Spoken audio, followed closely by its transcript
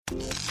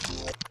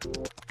Hello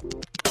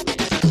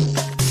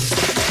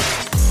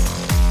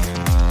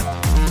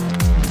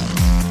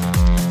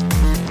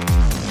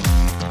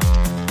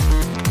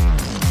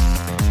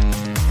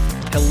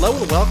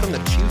and welcome to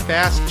Too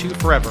Fast, Too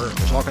Forever.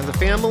 There's all kinds of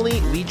family.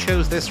 We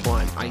chose this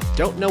one. I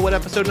don't know what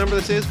episode number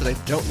this is because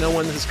I don't know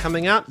when this is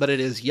coming out, but it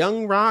is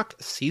Young Rock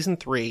Season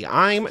 3.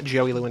 I'm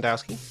Joey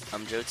Lewandowski.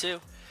 I'm Joe, too.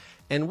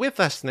 And with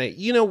us tonight,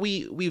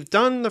 we've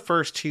done the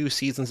first 2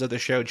 seasons of the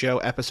show, Joe,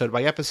 episode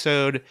by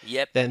episode.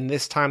 Yep. Then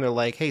this time they're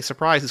like, hey,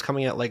 surprise, it's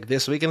coming out like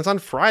this week, and it's on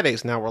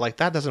Fridays now. We're like,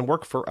 that doesn't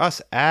work for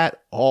us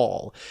at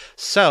all.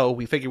 So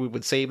we figured we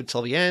would save it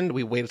till the end.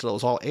 We waited till it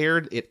was all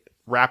aired. It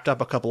wrapped up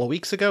a couple of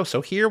weeks ago,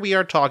 so here we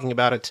are talking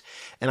about it,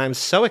 and I'm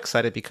so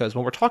excited because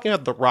when we're talking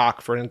about The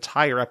Rock for an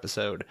entire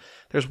episode,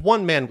 there's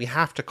one man we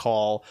have to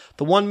call,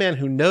 the one man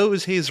who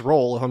knows his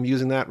role, if I'm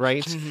using that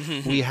right.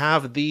 We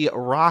have the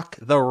Rock,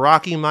 the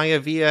Rocky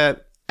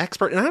Maivia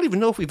expert, and I don't even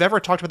know if we've ever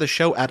talked about the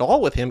show at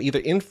all with him, either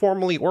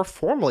informally or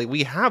formally.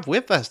 We have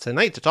with us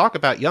tonight to talk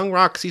about Young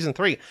Rock Season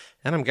 3,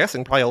 and I'm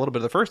guessing probably a little bit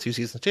of the first 2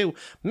 seasons too,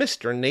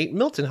 Mr. Nate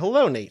Milton.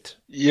 Hello, Nate.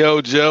 Yo,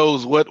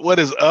 Joes, what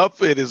is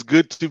up? It is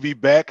good to be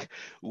back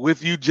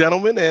with you,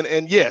 gentlemen.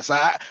 And yes,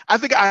 I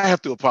think I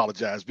have to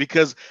apologize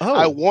because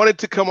I wanted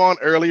to come on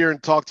earlier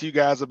and talk to you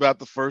guys about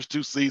the first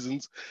 2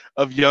 seasons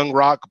of Young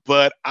Rock,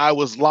 but I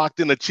was locked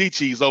in a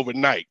Chi-Chi's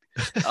overnight.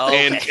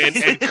 And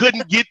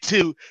couldn't get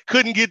to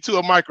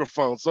a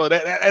microphone. So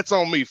that's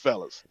on me,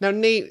 fellas. Now,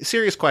 Nate,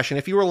 serious question.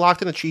 If you were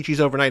locked in a Chi-Chi's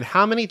overnight,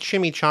 how many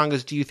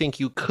chimichangas do you think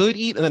you could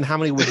eat? And then how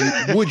many would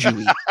you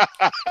eat?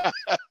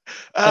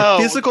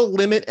 Physical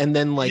limit and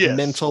then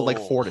mental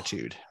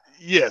fortitude.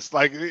 Yes.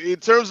 Like in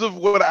terms of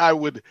what I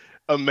would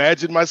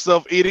imagine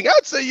myself eating,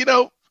 I'd say,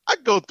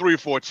 I'd go 3 or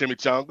 4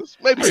 chimichangas,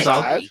 maybe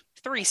 5.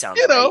 3 sounds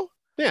right.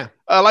 Yeah.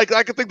 I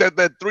could think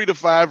that 3 to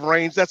 5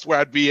 range, that's where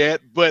I'd be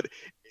at. But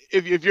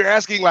if you're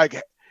asking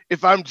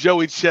if I'm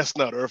Joey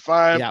Chestnut or if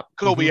I'm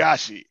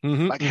Kobayashi,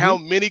 how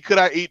many could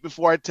I eat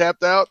before I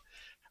tapped out?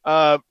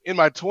 In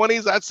my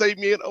 20s, I'd say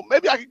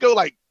maybe I could go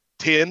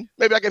 10.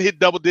 Maybe I could hit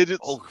double digits.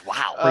 Oh,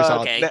 wow.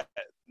 Okay.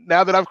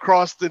 Now that I've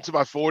crossed into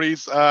my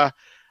 40s,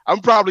 I'm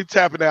probably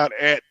tapping out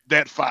at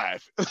that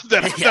 5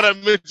 that I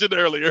mentioned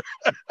earlier.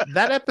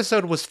 That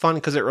episode was fun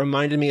because it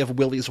reminded me of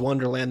Willy's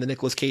Wonderland, the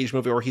Nicolas Cage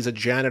movie where he's a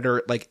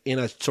janitor, in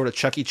a sort of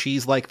Chuck E.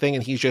 Cheese-like thing,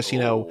 and he's just,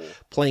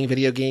 playing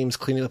video games,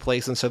 cleaning the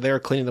place, and so they're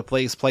cleaning the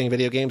place, playing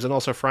video games, and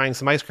also frying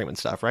some ice cream and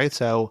stuff, right?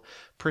 So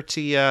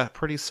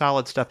pretty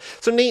solid stuff.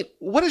 So Nate,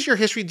 what is your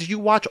history? Did you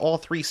watch all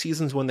 3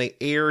 seasons when they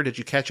aired? Did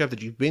you catch up?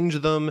 Did you binge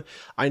them?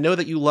 I know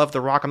that you love The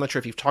Rock. I'm not sure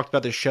if you've talked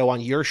about this show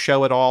on your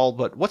show at all,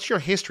 but what's your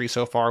history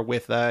so far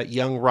with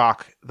Young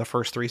Rock, the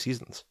first 3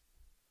 seasons?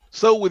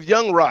 So with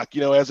Young Rock,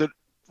 as it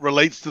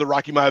relates to the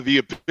Rocky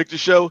Maivia picture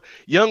show,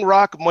 Young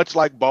Rock, much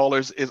like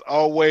Ballers, is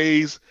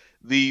always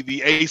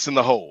the ace in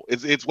the hole.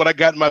 It's what I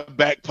got in my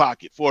back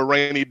pocket for a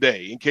rainy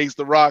day in case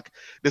The Rock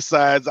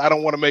decides I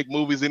don't want to make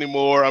movies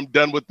anymore, I'm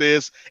done with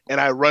this,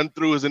 and I run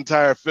through his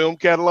entire film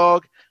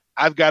catalog.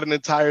 I've got an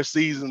entire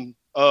season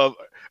I'm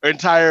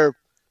trying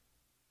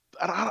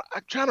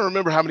to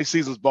remember how many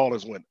seasons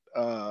Ballers went.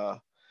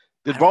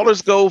 Did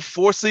Ballers go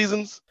 4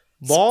 seasons?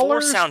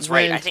 Ballers sounds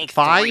right. I think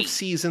 5 3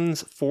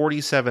 seasons,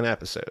 47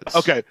 episodes.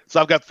 Okay, so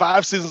I've got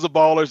 5 seasons of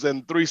Ballers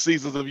and 3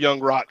 seasons of Young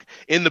Rock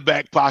in the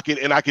back pocket,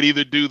 and I could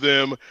either do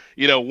them,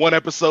 1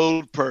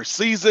 episode per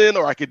season,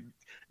 or I could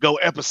go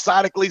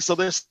episodically. So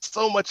there's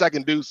so much I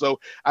can do.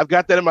 So I've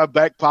got that in my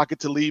back pocket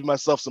to leave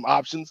myself some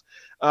options.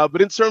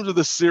 But in terms of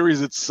the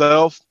series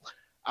itself,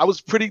 I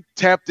was pretty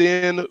tapped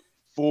in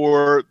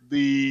for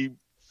the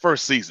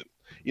first season.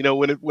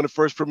 When it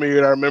first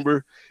premiered, I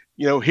remember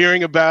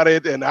hearing about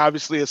it, and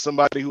obviously as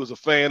somebody who was a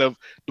fan of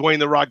Dwayne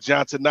 "The Rock"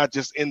 Johnson, not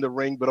just in the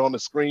ring, but on the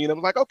screen, I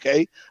was like,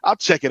 okay, I'll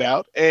check it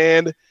out.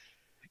 And,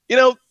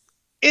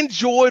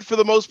 enjoyed for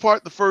the most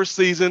part the first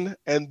season.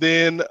 And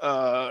then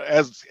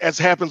as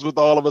happens with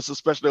all of us,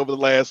 especially over the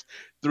last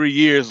 3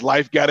 years,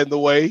 life got in the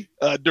way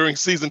during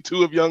season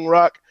 2 of Young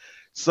Rock.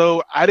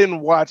 So I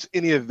didn't watch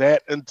any of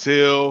that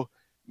until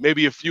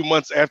maybe a few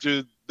months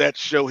after that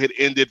show had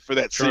ended for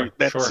that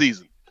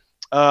season.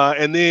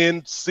 And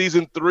then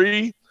season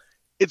 3,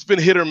 it's been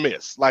hit or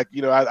miss. I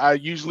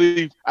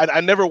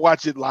never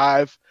watch it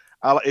live.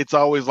 It's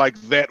always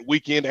that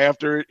weekend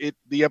after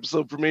the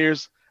episode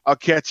premieres, I'll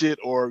catch it,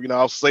 or,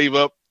 I'll save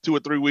up 2 or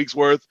 3 weeks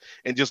worth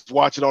and just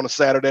watch it on a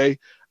Saturday.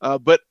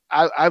 But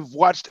I've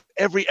watched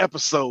every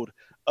episode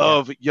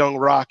of Young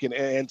Rock.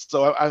 And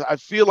so I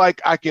feel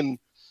like I'm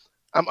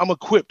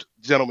equipped,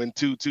 gentlemen,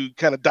 to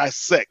kind of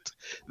dissect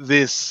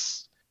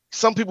this.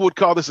 Some people would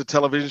call this a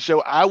television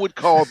show. I would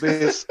call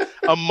this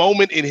a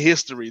moment in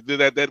history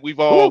that we've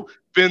all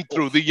been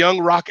through, the Young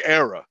Rock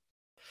era.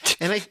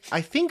 And I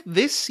think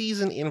this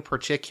season in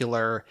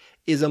particular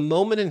is a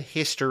moment in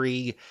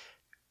history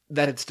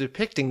that it's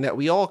depicting that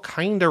we all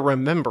kind of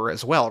remember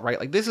as well, right?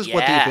 Like, this is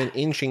what they've been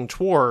inching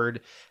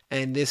toward,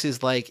 and this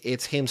is like,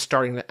 it's him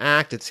starting to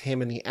act, it's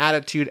him in the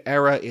Attitude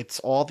Era, it's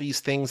all these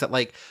things that,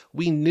 like,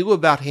 we knew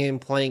about him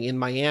playing in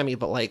Miami,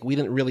 but, like, we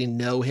didn't really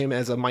know him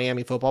as a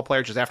Miami football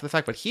player just after the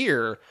fact. But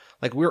here,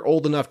 like, we're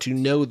old enough to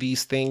know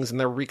these things, and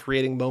they're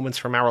recreating moments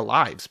from our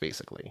lives,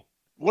 basically.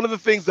 One of the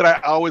things that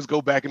I always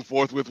go back and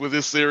forth with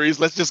this series,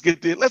 let's just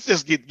get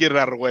it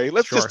out of the way.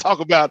 Let's just talk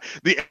about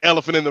the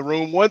elephant in the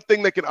room. One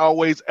thing that can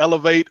always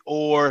elevate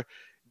or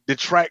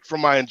detract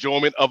from my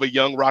enjoyment of a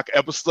Young Rock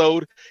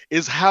episode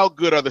is how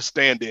good are the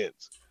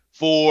stand-ins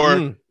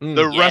for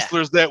the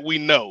wrestlers that we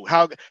know.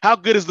 How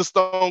good is the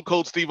Stone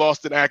Cold Steve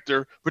Austin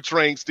actor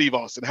portraying Steve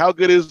Austin? How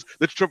good is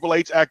the Triple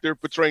H actor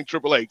portraying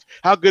Triple H?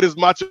 How good is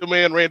Macho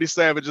Man Randy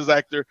Savage's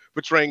actor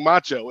portraying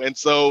Macho? And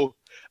so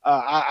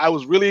I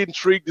was really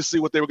intrigued to see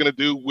what they were going to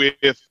do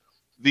with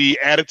the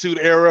Attitude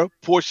Era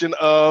portion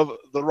of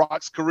The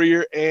Rock's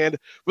career. And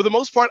for the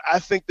most part, I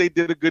think they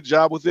did a good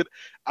job with it.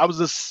 I was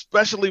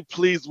especially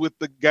pleased with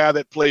the guy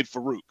that played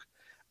Farouk.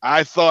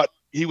 I thought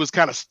he was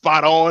kind of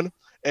spot on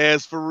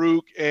as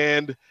Farouk.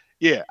 And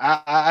yeah,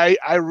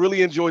 I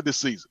really enjoyed this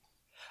season.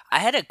 I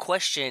had a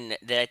question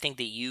that I think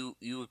that you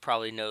would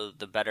probably know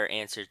the better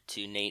answer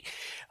to, Nate.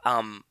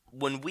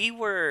 When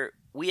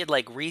we had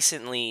like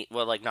recently,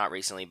 well, like not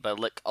recently, but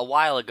like a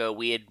while ago,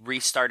 we had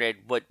restarted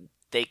what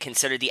they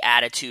considered the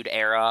Attitude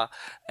Era,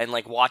 and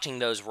like watching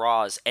those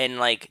Raws, and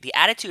like the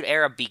Attitude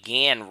Era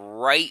began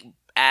right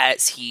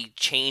as he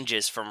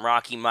changes from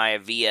Rocky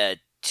Maivia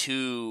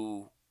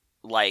to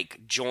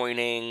like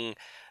joining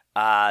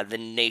the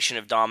Nation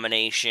of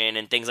Domination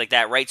and things like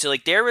that, right? So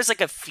like there was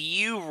like a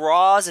few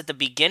Raws at the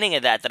beginning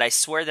of that I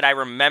swear that I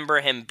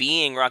remember him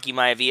being Rocky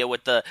Maivia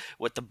with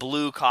the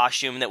blue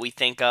costume that we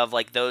think of,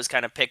 like those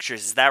kind of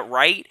pictures. Is that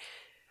right?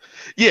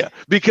 Yeah,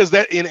 because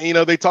that,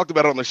 they talked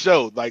about it on the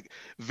show. Like,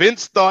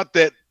 Vince thought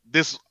that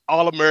this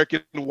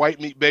all-American white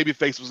meat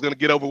babyface was going to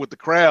get over with the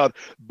crowd,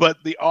 but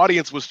the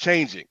audience was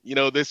changing.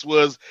 This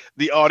was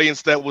the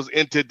audience that was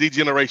into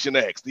D-Generation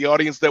X, the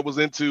audience that was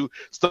into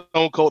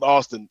Stone Cold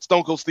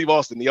Steve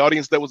Austin, the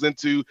audience that was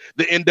into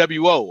the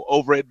NWO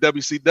over at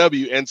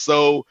WCW. And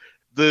so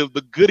the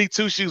goody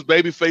two-shoes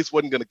babyface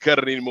wasn't going to cut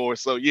it anymore.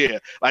 So yeah,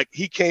 like,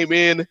 he came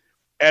in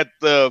at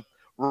the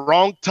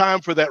wrong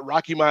time for that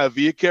Rocky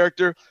Maivia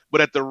character,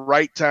 but at the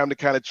right time to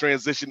kind of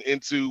transition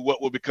into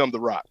what will become The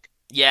Rock.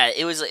 Yeah,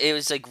 it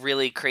was like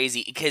really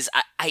crazy because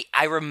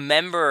I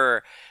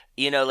remember,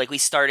 like we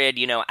started,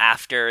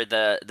 after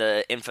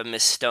the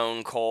infamous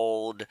Stone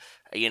Cold,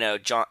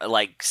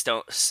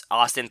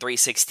 Austin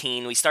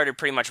 316, we started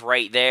pretty much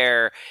right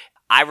there.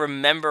 I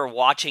remember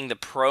watching the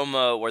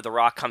promo where The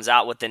Rock comes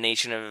out with the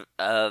Nation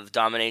of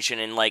Domination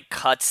and like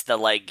cuts the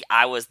like,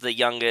 I was the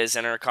youngest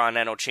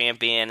Intercontinental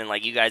Champion and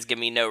like, you guys give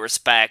me no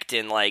respect,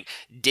 and like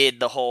did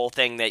the whole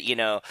thing that,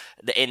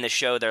 in the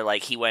show they're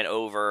like, he went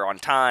over on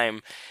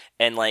time.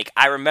 And like,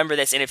 I remember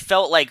this, and it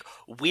felt like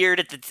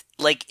weird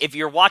like if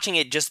you're watching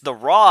it just the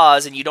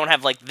Raws and you don't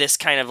have like this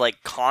kind of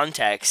like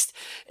context,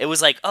 it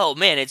was like, oh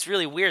man, it's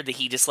really weird that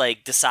he just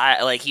like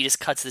he just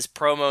cuts this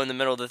promo in the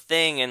middle of the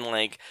thing, and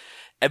like,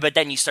 but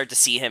then you start to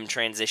see him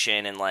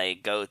transition and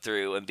like go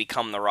through and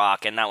become The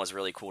Rock, and that was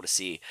really cool to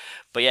see.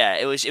 But yeah,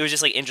 it was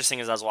just like interesting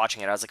as I was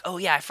watching it. I was like, oh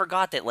yeah, I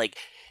forgot that like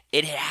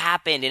it had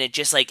happened, and it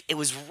just like, it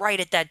was right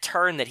at that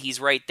turn that he's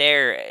right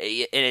there,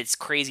 and it's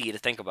crazy to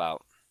think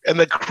about. And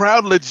the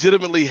crowd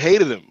legitimately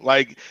hated him.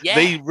 Like,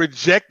 they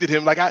rejected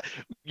him. Like, I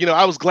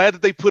was glad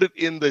that they put it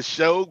in the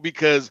show,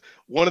 because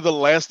one of the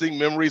lasting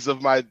memories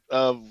of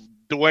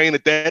Dwayne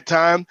at that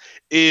time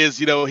is,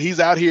 he's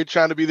out here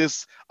trying to be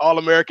this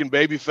all-American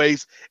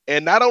babyface.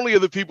 And not only are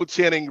the people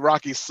chanting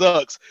Rocky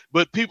sucks,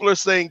 but people are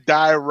saying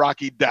die,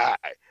 Rocky, die.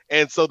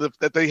 And so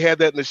that they had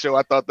that in the show,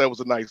 I thought that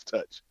was a nice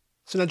touch.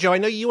 So now, Joe, I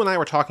know you and I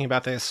were talking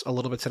about this a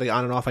little bit today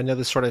on and off. I know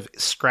this sort of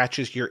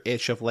scratches your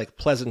itch of like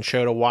pleasant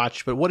show to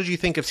watch, but what did you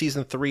think of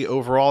season 3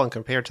 overall and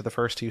compared to the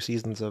first 2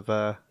 seasons of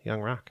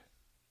Young Rock?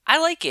 I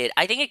like it.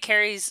 I think it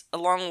carries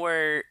along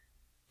where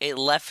it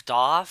left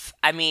off.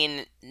 I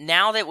mean,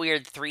 now that we are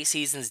 3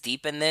 seasons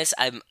deep in this,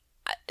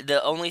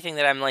 the only thing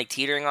that I'm like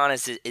teetering on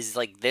is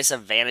like this a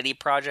vanity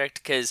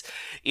project, because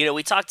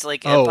we talked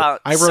like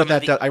about I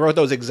wrote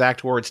those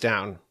exact words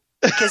down.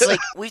 Because, like,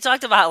 we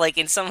talked about, like,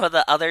 in some of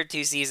the other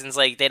 2 seasons,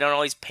 like, they don't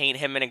always paint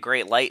him in a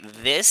great light.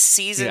 This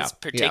season,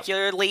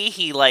 particularly,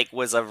 he, like,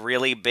 was a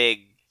really big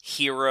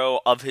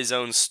hero of his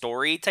own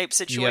story type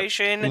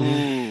situation.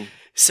 Yep.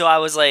 So I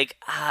was like,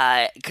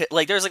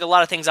 there's, like, a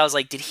lot of things I was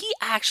like, did he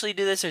actually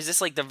do this? Or is this,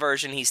 like, the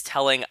version he's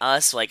telling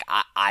us? Like,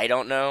 I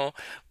don't know.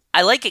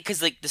 I like it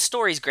because, like, the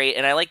story's great,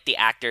 and I like the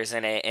actors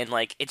in it, and,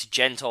 like, it's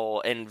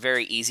gentle and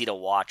very easy to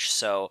watch.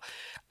 So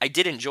I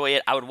did enjoy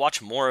it. I would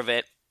watch more of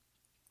it.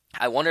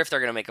 I wonder if they're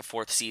going to make a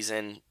 4th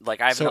season. Like,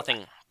 I have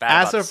nothing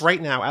bad about of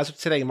right now, as of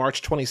today,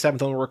 March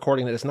 27th, when we're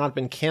recording, it has not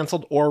been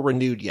canceled or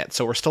renewed yet.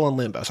 So we're still in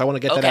limbo. So I want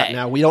to get that out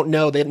now. We don't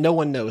know. No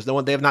one knows.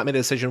 They have not made a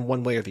decision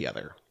one way or the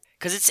other.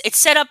 Because it's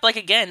set up, like,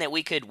 again, that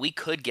we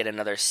could get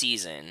another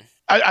season.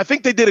 I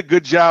think they did a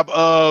good job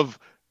of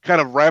kind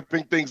of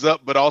wrapping things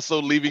up, but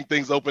also leaving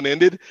things open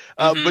ended.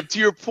 But to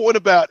your point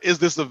about is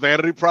this a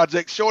vanity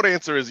project? Short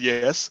answer is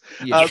yes,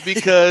 Yeah.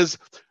 because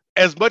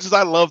as much as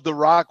I love The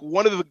Rock,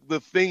 one of the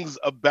things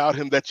about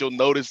him that you'll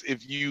notice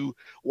if you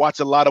watch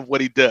a lot of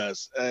what he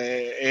does,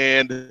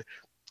 and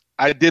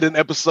I did an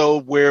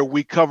episode where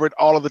we covered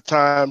all of the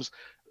times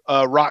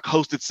Rock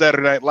hosted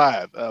Saturday Night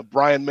Live.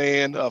 Brian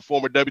Mann, a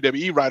former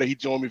WWE writer, he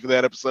joined me for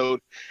that episode.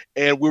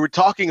 And we were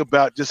talking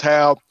about just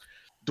how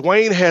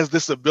Dwayne has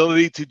this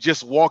ability to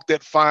just walk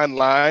that fine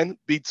line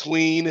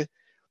between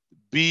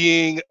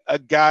being a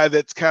guy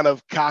that's kind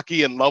of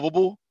cocky and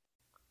lovable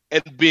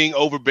and being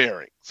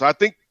overbearing. So I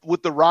think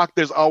with The Rock,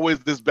 there's always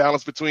this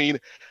balance between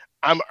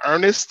I'm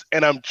earnest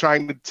and I'm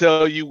trying to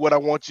tell you what I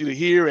want you to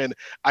hear. And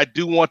I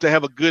do want to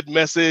have a good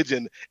message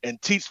and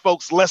teach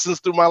folks lessons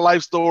through my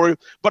life story.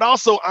 But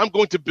also, I'm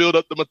going to build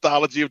up the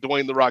mythology of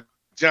Dwayne The Rock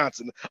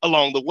Johnson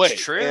along the way.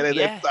 It's true. And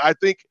yeah. I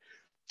think,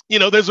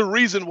 there's a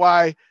reason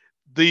why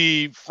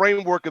the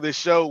framework of this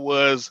show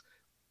was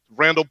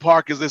Randall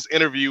Park is this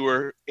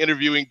interviewer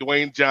interviewing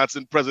Dwayne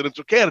Johnson,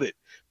 presidential candidate,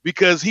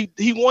 because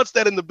he wants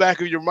that in the back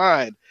of your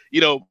mind,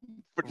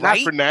 not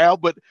for now,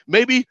 but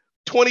maybe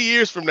 20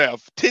 years from now,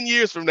 10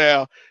 years from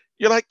now,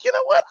 you're like, you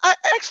know what? I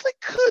actually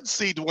could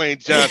see Dwayne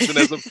Johnson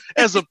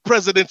as a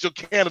presidential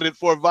candidate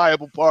for a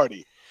viable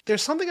party.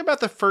 There's something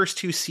about the first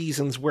 2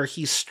 seasons where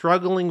he's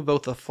struggling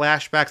both the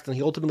flashbacks and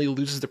he ultimately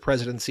loses the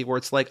presidency, where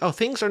it's like, oh,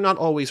 things are not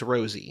always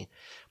rosy.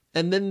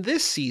 And then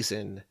this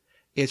season,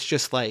 it's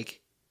just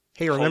like,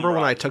 hey, remember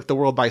when I took the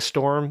world by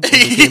storm and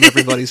became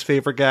everybody's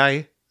favorite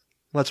guy?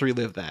 Let's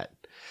relive that.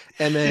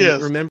 And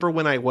then remember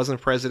when I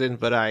wasn't president,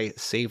 but I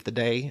saved the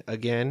day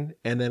again?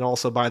 And then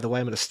also, by the way,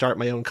 I'm going to start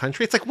my own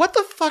country. It's like, what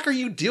the fuck are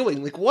you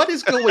doing? Like, what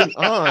is going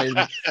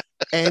on?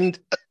 And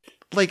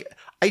like,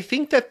 I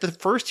think that the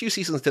first 2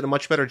 seasons did a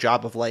much better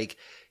job of like,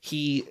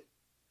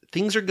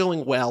 things are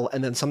going well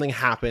and then something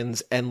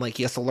happens and like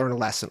he has to learn a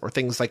lesson or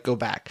things like go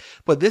back.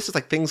 But this is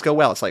like things go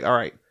well. It's like, all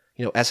right,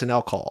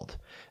 SNL called.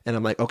 And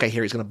I'm like, okay,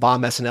 here he's going to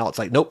bomb SNL. It's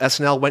like, nope,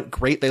 SNL went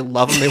great. They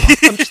love him.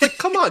 I'm just like,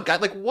 come on,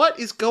 guys. Like, what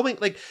is going?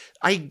 Like,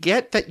 I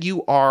get that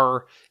you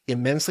are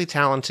immensely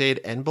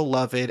talented and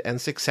beloved and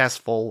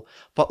successful,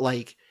 but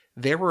like,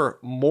 there were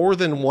more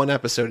than one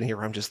episode in here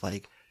where I'm just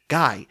like,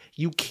 guy,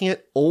 you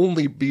can't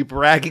only be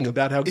bragging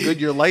about how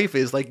good your life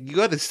is. Like, you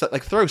got to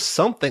like throw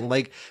something.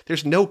 Like,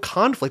 there's no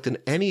conflict in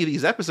any of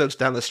these episodes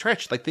down the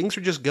stretch. Like, things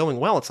are just going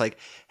well. It's like,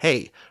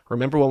 hey,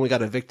 remember when we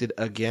got evicted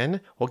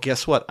again? Well,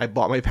 guess what? I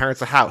bought my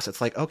parents a house. It's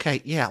like,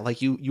 okay, yeah,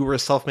 like you were a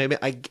self-made.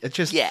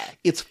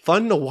 It's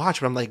fun to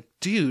watch, but I'm like,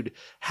 dude,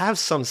 have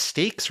some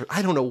stakes. Or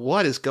I don't know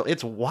what is going.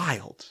 It's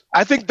wild.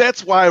 I think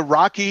that's why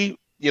Rocky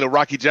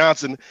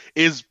Johnson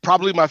is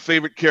probably my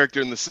favorite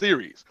character in the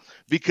series,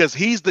 because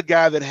he's the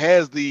guy that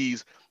has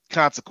these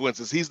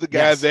consequences. He's the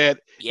guy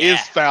that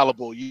is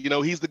fallible.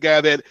 He's the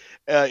guy that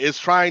is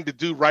trying to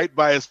do right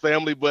by his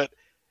family, but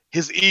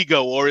his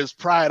ego or his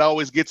pride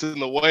always gets in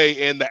the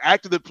way. And the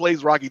actor that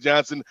plays Rocky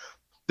Johnson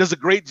does a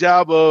great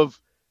job of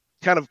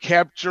kind of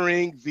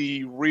capturing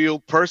the real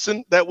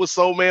person that was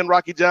Soul Man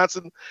Rocky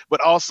Johnson,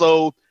 but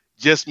also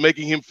just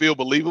making him feel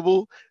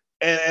believable.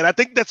 And I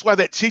think that's why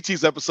that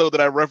Chi-Chi's episode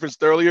that I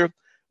referenced earlier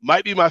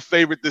might be my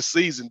favorite this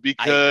season,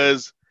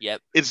 because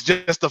it's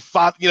just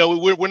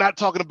we're not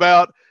talking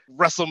about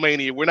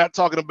WrestleMania. We're not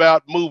talking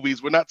about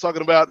movies. We're not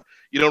talking about,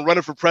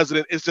 running for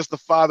president. It's just a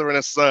father and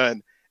a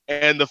son,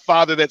 and the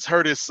father that's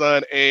hurt his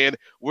son. And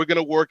we're going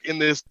to work in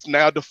this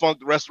now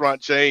defunct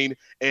restaurant chain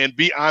and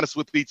be honest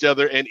with each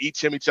other and eat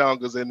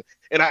chimichangas.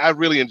 And I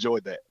really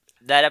enjoyed that.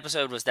 That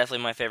episode was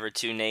definitely my favorite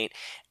too, Nate.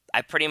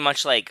 I pretty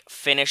much like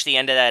finished the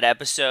end of that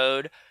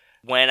episode,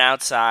 went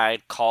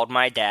outside, called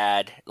my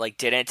dad, like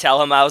didn't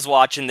tell him I was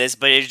watching this,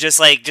 but it's just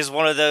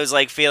one of those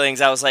like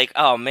feelings. I was like,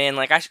 oh man,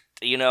 like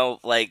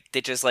like they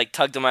just like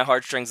tugged at my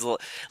heartstrings,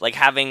 like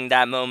having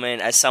that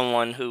moment as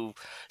someone who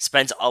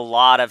spends a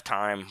lot of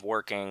time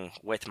working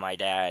with my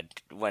dad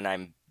when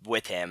I'm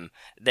with him.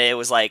 That it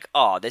was like,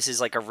 oh, this is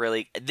like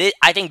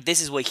I think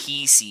this is what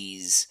he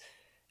sees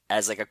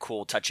as like a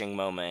cool, touching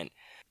moment.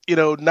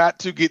 Not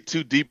to get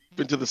too deep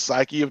into the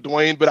psyche of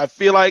Dwayne, but I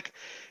feel like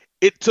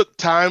it took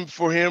time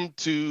for him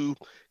to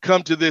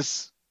come to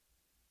this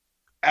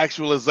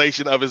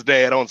actualization of his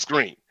dad on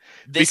screen.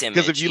 Because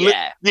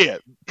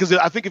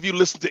I think if you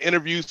listen to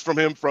interviews from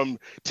him from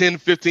 10,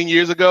 15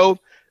 years ago,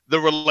 the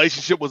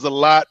relationship was a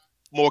lot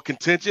more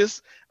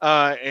contentious.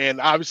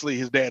 And obviously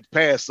his dad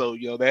passed, so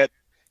that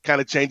kind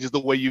of changes the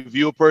way you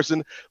view a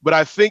person. But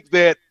I think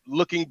that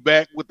looking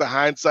back with the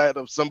hindsight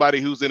of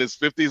somebody who's in his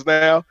 50s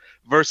now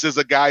versus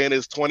a guy in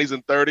his 20s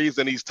and 30s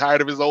and he's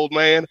tired of his old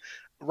man,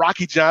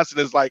 Rocky Johnson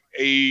is like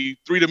a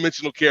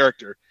three-dimensional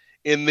character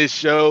in this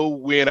show.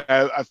 When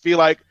I feel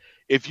like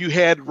if you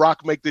had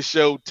Rock make this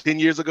show 10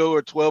 years ago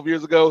or 12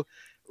 years ago,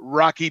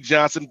 Rocky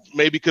Johnson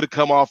maybe could have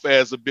come off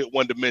as a bit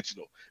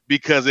one-dimensional,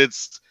 because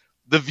it's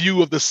the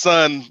view of the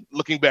son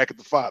looking back at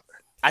the father.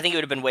 I think it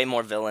would have been way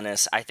more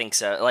villainous. I think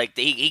so. Like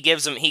he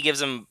gives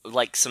him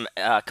like some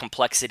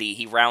complexity.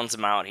 He rounds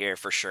him out here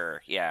for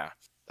sure. Yeah.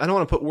 I don't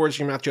want to put words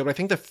in your mouth, Joe, but I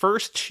think the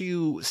first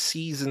 2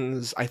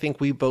 seasons, I think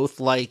we both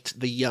liked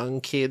the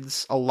young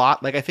kids a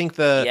lot. Like, I think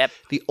the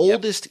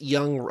oldest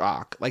young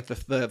Rock, like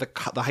the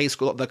high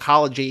school, the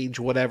college age,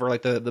 whatever,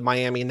 like the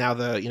Miami, now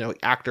the,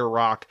 actor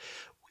Rock,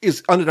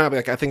 is undeniably,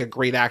 like, I think a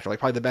great actor, like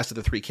probably the best of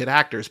the 3 kid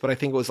actors. But I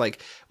think it was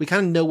like, we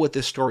kind of know what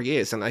this story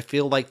is. And I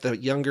feel like the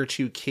younger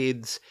 2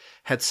 kids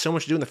had so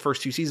much to do in the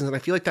first 2 seasons. And I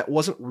feel like that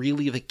wasn't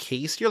really the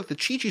case here. Like, the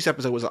Chi-Chi's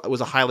episode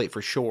was a highlight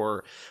for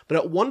sure. But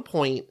at one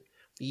point,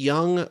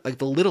 young, like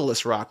the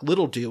littlest Rock,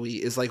 Little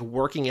Dewey, is like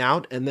working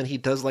out, and then he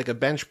does like a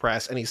bench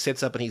press, and he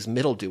sits up and he's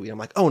Middle Dewey. I'm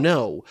like, oh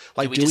no,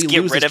 like Dewey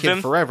loses his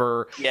kid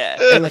forever. Yeah,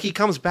 and like he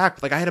comes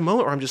back. Like, I had a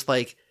moment where I'm just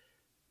like,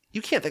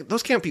 you can't.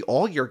 Those can't be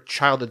all your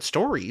childhood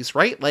stories,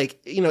 right? Like,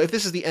 if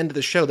this is the end of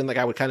the show, then like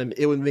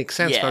it would make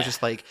sense. But I was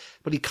just like,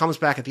 but he comes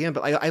back at the end.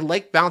 But I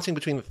like bouncing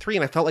between the 3,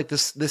 and I felt like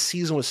this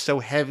season was so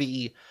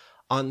heavy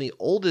on the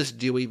oldest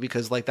Dewey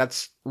because like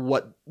that's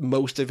what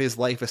most of his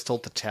life is still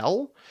to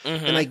tell.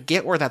 Mm-hmm. And I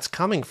get where that's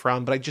coming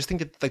from, but I just think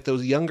that like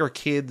those younger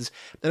kids,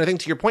 and I think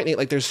to your point, Nate,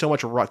 like there's so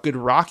much good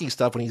Rocky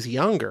stuff when he's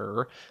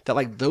younger that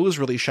like those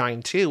really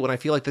shine too. And I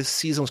feel like this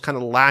season was kind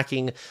of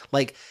lacking,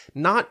 like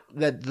not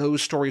that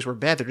those stories were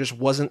bad, there just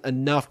wasn't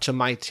enough to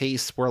my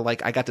taste where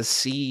like I got to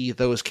see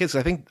those kids.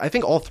 I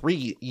think all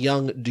 3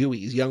 young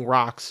Deweys, young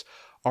Rocks,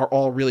 are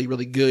all really,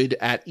 really good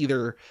at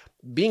either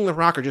being the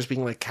Rock or just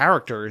being like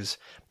characters.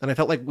 And I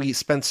felt like we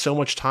spent so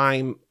much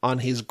time on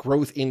his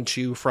growth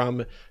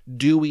from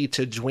Dewey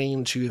to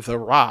Dwayne to the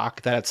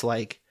Rock that it's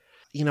like,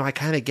 I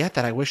kind of get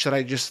that. I wish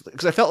that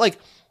because I felt like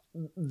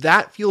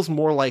that feels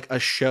more like a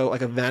show,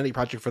 like a vanity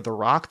project for the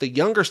Rock. The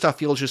younger stuff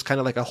feels just kind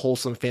of like a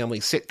wholesome family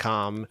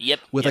sitcom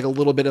with like a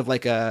little bit of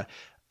like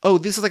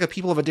this is like a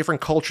people of a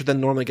different culture than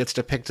normally gets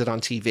depicted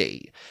on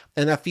TV.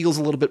 And that feels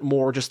a little bit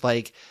more just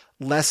like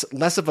less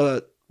of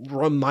a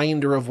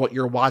reminder of what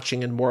you're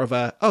watching and more of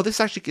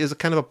this actually is a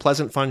kind of a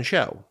pleasant, fun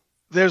show.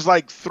 There's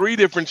like 3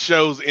 different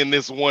shows in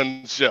this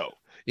one show.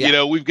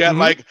 Yeah. We've got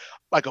like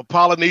a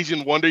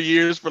Polynesian Wonder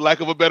Years, for lack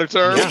of a better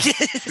term,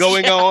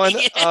 going on.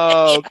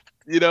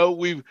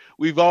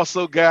 We've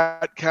also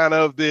got kind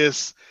of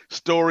this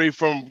story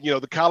from,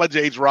 the college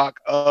age Rock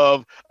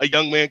of a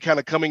young man kind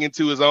of coming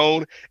into his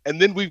own.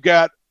 And then we've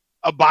got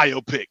a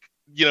biopic,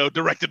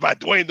 directed by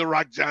Dwayne "The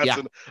Rock"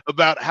 Johnson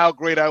about how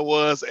great I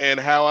was and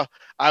how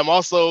I'm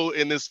also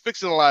in this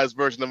fictionalized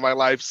version of my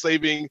life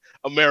saving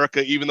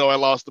America, even though I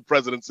lost the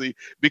presidency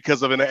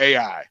because of an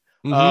AI.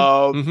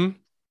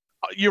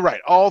 You're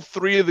right. All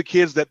 3 of the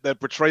kids that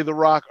portray The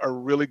Rock are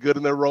really good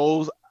in their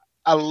roles.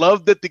 I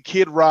love that the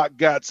Kid Rock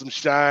got some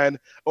shine,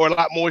 or a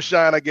lot more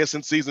shine, I guess,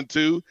 in season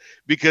 2,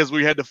 because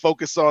we had to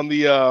focus on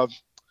the,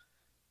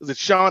 was it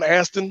Sean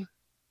Astin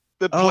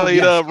that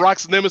played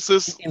Rock's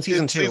nemesis in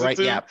season 2, right?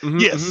 2? Yeah. Mm-hmm,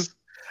 yes.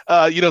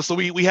 So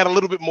we had a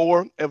little bit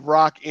more of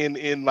Rock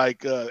in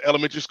like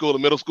elementary school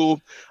and middle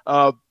school.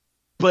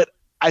 But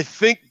I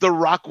think The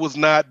Rock was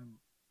not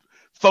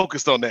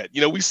focused on that.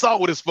 We saw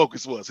what his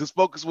focus was. His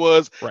focus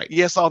was,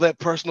 yes, all that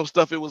personal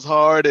stuff. It was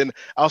hard. And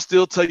I'll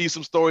still tell you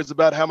some stories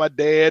about how my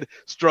dad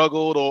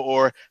struggled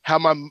or how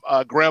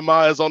my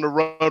grandma is on the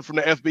run from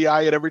the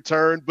FBI at every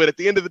turn. But at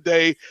the end of the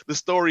day, the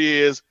story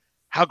is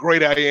how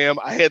great I am.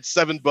 I had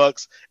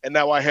 $7 and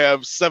now I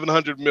have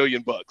 700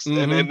 million bucks.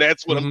 And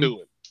that's what I'm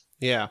doing.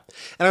 Yeah.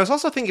 And I was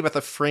also thinking about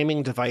the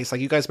framing device. Like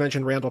you guys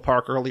mentioned Randall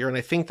Park earlier. And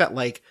I think that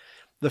like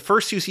the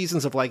first 2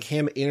 seasons of like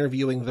him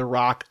interviewing The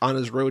Rock on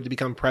his road to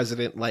become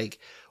president, like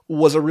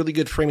was a really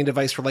good framing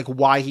device for like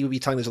why he would be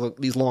telling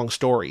these long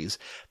stories.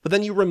 But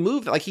then you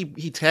remove like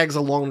he tags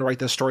along to write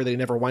this story that he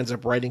never winds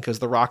up writing because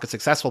The Rock is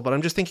successful. But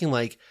I'm just thinking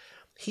like,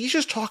 he's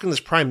just talking to this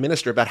prime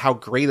minister about how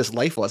great his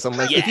life was. I'm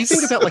like, if you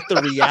think about like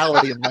the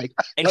reality of like,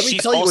 and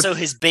she's also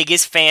his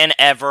biggest fan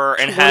ever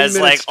and has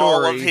like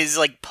all of his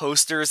like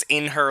posters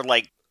in her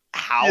like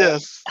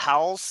house.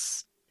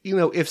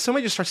 If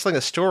somebody just starts telling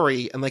a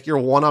story and like you're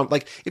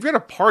like if you're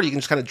at a party, you can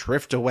just kind of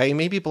drift away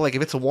maybe, but like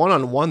if it's a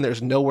one-on-one,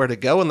 there's nowhere to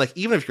go. And like,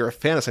 even if you're a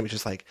fan of somebody,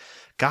 just like,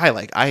 guy,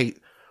 like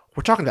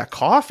we're talking about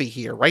coffee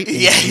here, right?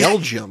 In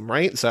Belgium,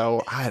 right?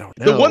 So I don't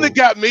know. The one that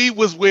got me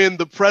was when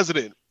the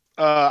president,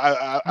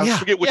 I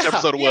forget which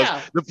episode it was.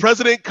 Yeah. The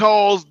president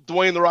calls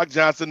Dwayne "The Rock"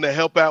 Johnson to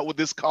help out with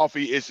this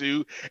coffee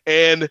issue.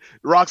 And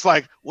Rock's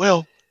like,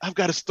 well, I've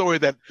got a story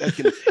that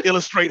can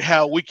illustrate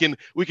how we can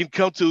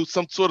come to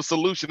some sort of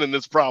solution in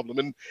this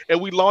problem.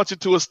 And we launch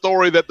into a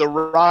story that The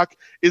Rock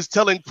is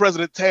telling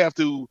President Taft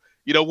to,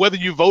 whether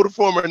you voted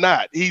for him or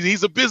not,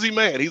 he's a busy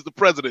man. He's the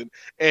president.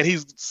 And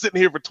he's sitting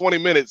here for 20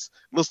 minutes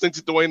listening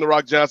to Dwayne "The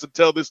Rock" Johnson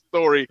tell this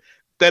story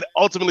that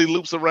ultimately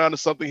loops around to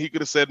something he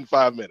could have said in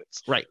 5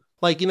 minutes. Right.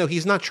 Like,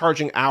 he's not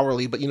charging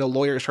hourly, but,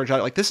 lawyers charge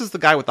out. Like, this is the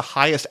guy with the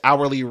highest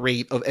hourly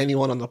rate of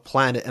anyone on the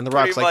planet. And The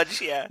Rock's like,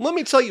 let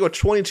me tell you a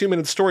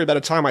 22-minute story about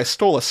a time I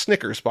stole a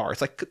Snickers bar.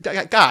 It's like,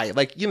 guy,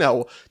 like,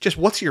 just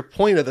what's your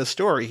point of the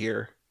story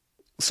here?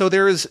 So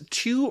there's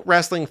two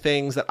wrestling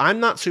things that I'm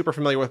not super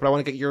familiar with, but I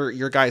want to get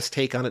your guys'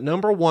 take on it.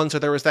 Number one, so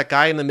there was that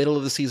guy in the middle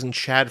of the season,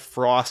 Chad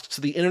Frost.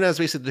 So the internet has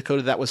basically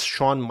decoded that was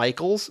Shawn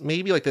Michaels,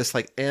 maybe like this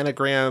like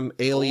anagram,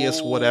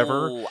 alias,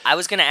 whatever. I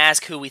was gonna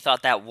ask who we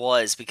thought that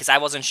was because I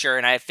wasn't sure,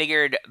 and I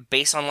figured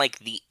based on like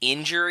the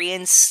injury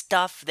and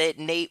stuff that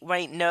Nate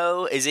might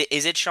know, is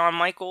it Shawn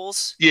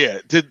Michaels? Yeah,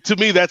 to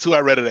me, that's who I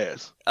read it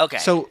as. Okay.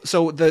 So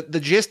the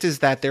gist is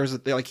that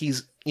there's like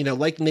he's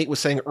like Nate was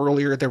saying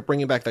earlier, they're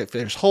bringing back like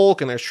there's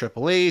Hulk and there's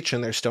Triple H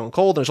and there's Stone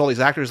Cold. There's all these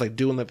actors like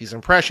doing like these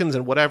impressions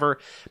and whatever.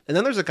 And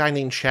then there's a guy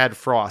named Chad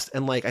Frost,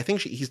 and like I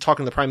think he's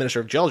talking to the Prime Minister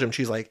of Belgium.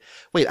 She's like,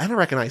 "Wait, I don't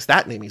recognize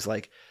that name." He's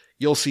like,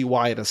 "You'll see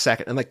why in a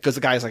second." And like because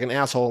the guy's like an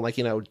asshole and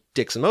like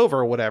dicks him over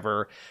or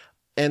whatever.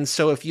 And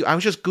so I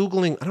was just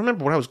Googling, I don't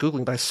remember what I was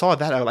Googling, but I saw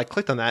that, I like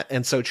clicked on that.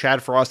 And so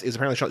Chad Frost is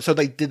apparently, so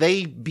did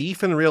they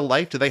beef in real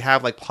life? Do they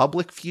have like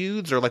public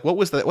feuds or like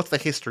what's the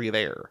history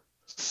there?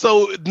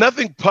 So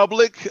nothing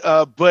public,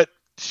 but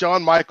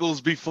Shawn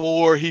Michaels,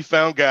 before he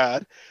found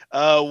God,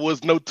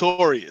 was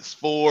notorious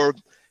for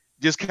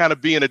just kind of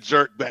being a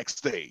jerk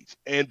backstage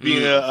and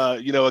being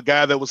a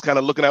guy that was kind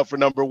of looking out for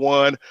number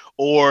one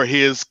or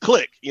his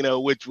clique,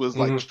 which was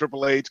like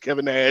Triple H,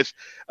 Kevin Nash,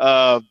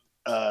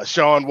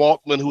 Sean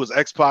Waltman, who was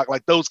X-Pac,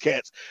 like those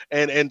cats.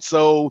 And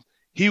so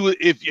he was,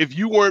 if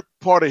you weren't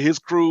part of his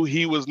crew,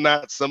 he was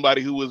not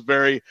somebody who was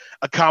very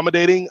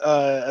accommodating,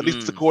 at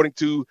least according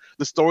to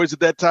the stories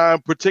at that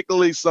time,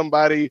 particularly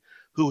somebody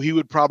who he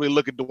would probably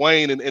look at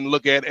Dwayne and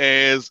look at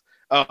as,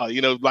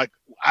 like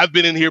I've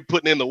been in here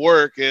putting in the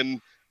work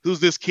and who's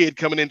this kid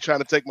coming in trying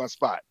to take my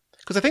spot?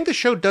 Because I think the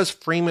show does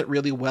frame it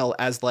really well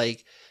as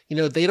like,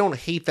 they don't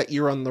hate that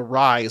you're on the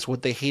rise.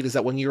 What they hate is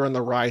that when you're on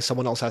the rise,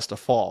 someone else has to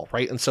fall,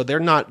 right? And so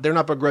they're not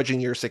begrudging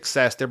your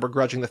success. They're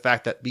begrudging the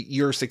fact that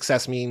your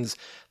success means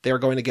they're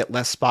going to get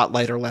less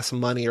spotlight or less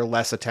money or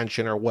less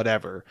attention or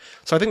whatever.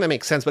 So I think that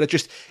makes sense. But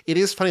it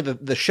is funny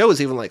that the show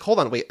is even like, hold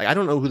on, wait, I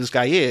don't know who this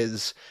guy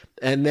is.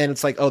 And then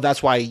it's like, oh,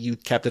 that's why you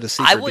kept it a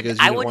secret.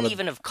 I wouldn't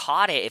even have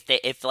caught it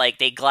if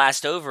they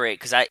glassed over it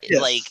because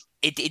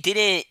It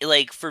didn't,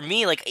 like, for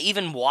me, like,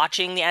 even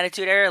watching the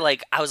Attitude Era,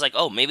 like, I was like,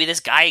 oh, maybe this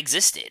guy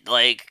existed,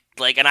 like,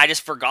 and I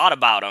just forgot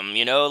about him,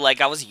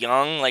 like, I was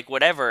young, like,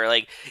 whatever,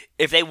 like,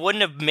 if they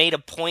wouldn't have made a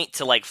point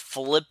to, like,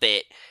 flip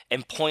it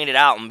and point it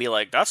out and be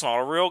like, that's not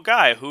a real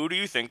guy, who do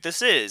you think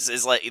this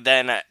is like,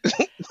 then...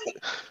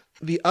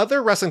 The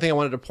other wrestling thing I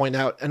wanted to point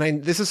out,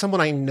 and this is someone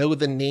I know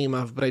the name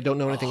of, but I don't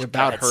know anything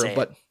about her,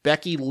 but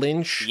Becky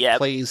Lynch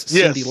plays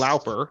Cyndi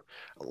Lauper,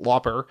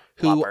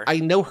 who I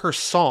know her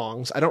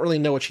songs. I don't really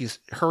know what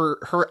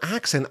her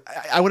accent.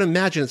 I would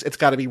imagine it's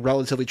got to be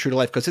relatively true to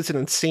life because it's an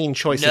insane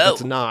choice if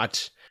it's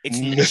not.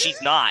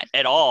 She's not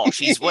at all.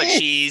 She's what?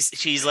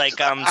 She's like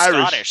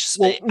Scottish.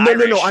 Well,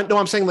 no.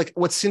 I'm saying like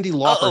what Cyndi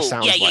Lauper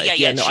sounds like.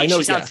 Yeah. No, I know.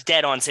 She sounds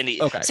dead on Cyndi.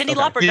 Okay, Cyndi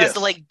Lauper does the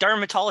like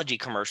dermatology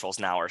commercials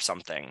now or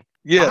something.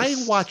 Yes.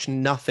 I watch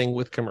nothing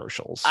with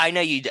commercials. I know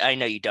you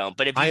don't.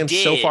 But if you I am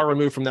so far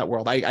removed from that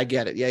world. I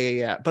get it.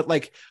 Yeah. But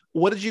like,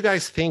 what did you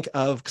guys think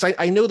of? Because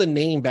I know the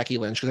name Becky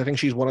Lynch because I think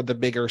she's one of the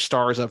bigger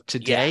stars of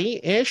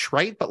today-ish,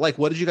 right? But like,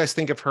 what did you guys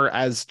think of her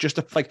as just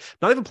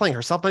not even playing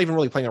herself, not even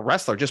really playing a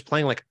wrestler, just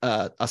playing like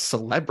a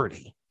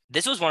celebrity?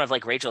 This was one of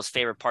like Rachel's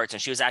favorite parts,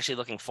 and she was actually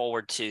looking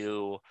forward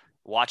to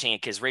watching it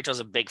because Rachel's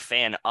a big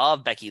fan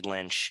of Becky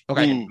Lynch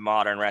in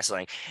modern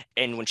wrestling.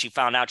 And when she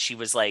found out she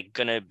was like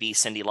gonna be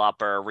Cyndi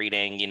Lauper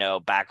reading,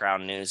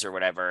 background news or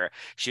whatever,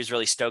 she was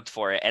really stoked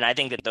for it. And I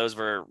think that those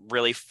were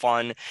really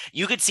fun.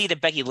 You could see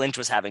that Becky Lynch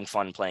was having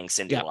fun playing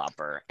Cyndi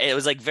Lauper. It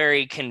was like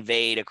very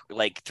conveyed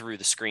like through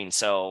the screen.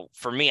 So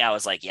for me, I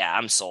was like, yeah,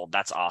 I'm sold.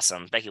 That's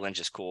awesome. Becky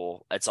Lynch is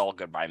cool. It's all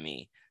good by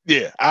me.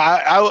 Yeah,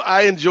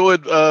 I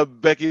enjoyed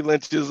Becky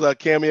Lynch's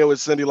cameo with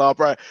Cyndi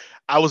Lauper.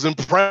 I was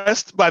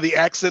impressed by the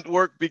accent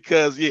work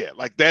because,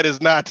 like that is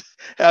not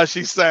how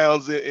she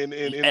sounds in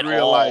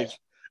real life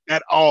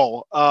at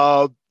all.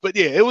 But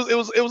yeah, it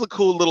was a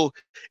cool little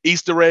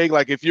Easter egg.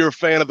 Like if you're a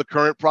fan of the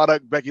current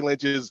product, Becky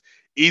Lynch is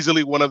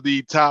easily one of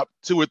the top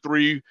 2 or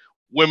 3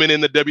 women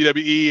in the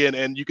WWE,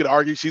 and you could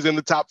argue she's in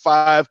the top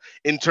 5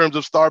 in terms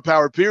of star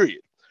power. Period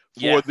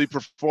for the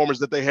performers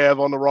that they have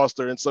on the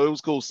roster, and so it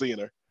was cool seeing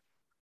her.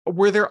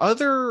 Were there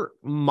other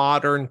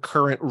modern,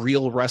 current,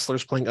 real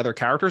wrestlers playing other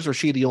characters, or is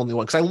she the only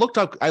one? Because I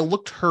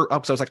looked her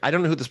up, so I was like, I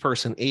don't know who this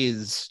person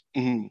is,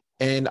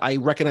 and I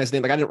recognize the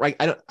name. Like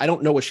I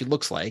don't know what she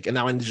looks like, and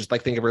now I'm just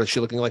like thinking of her,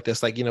 she looking like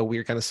this, like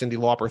weird kind of Cyndi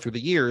Lauper through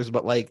the years.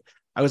 But like,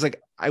 I was like,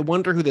 I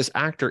wonder who this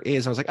actor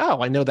is. I was like,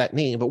 oh, I know that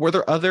name. But were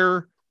there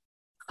other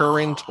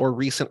current or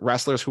recent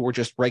wrestlers who were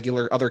just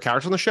regular other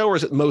characters on the show, or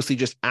is it mostly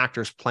just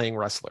actors playing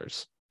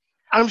wrestlers?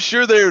 I'm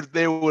sure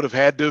there would have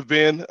had to have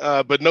been,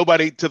 but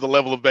nobody to the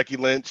level of Becky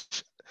Lynch,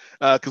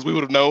 because we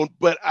would have known.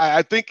 But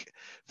I think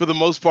for the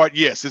most part,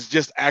 yes, it's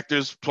just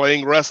actors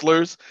playing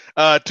wrestlers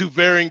to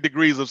varying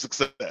degrees of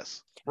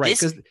success.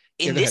 Right.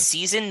 In this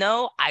season,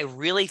 though, I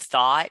really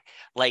thought,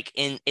 like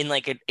in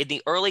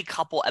the early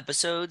couple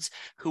episodes,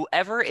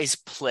 whoever is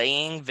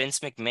playing Vince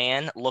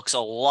McMahon looks a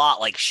lot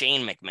like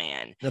Shane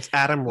McMahon. That's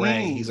Adam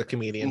Ray. He's a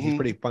comedian. He's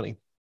pretty funny.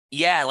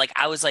 Yeah, like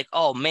I was like,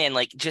 oh man,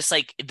 like just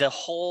like the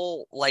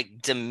whole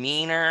like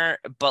demeanor,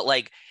 but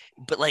like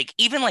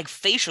even like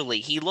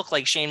facially, he looked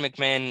like Shane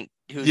McMahon,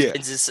 who's Yeah.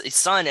 Vince's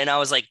son, and I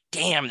was like,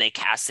 damn, they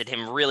casted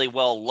him really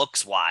well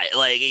looks wise.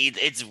 Like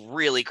it's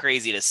really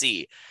crazy to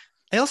see.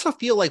 I also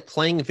feel like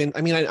playing Vince.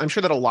 I mean, I'm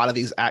sure that a lot of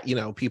these,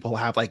 people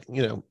have like,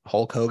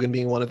 Hulk Hogan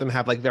being one of them,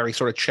 have like very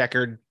sort of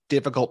checkered,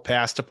 difficult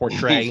past to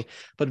portray.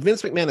 But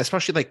Vince McMahon,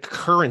 especially like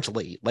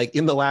currently, like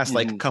in the last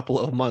like Mhm. couple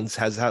of months,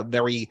 has a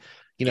very,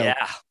 you know,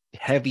 Yeah.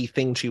 heavy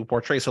thing to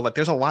portray. So like,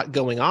 there's a lot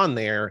going on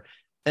there,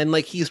 and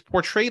like he's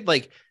portrayed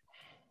like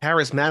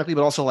charismatically,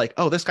 but also like,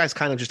 oh, this guy's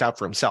kind of just out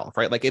for himself,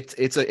 right? Like it's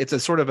a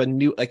sort of a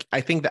new, like,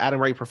 I think the Adam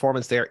Ray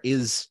performance there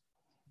is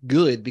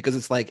good because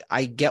it's like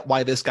I get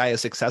why this guy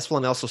is successful,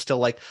 and also still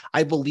like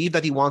I believe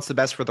that he wants the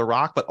best for The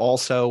Rock, but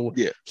also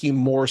Yeah. he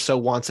more so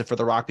wants it for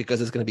The Rock because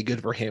it's going to be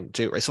good for him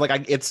too, right? So like I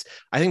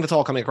think that's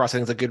all coming across. I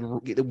think it's a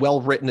good, well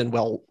written and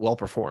well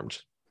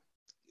performed.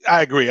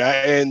 I agree.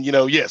 And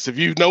yes, if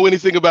you know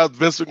anything about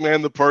Vince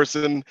McMahon, the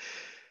person,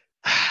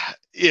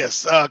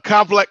 yes,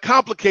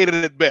 complicated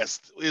at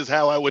best is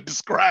how I would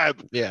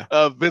describe Yeah.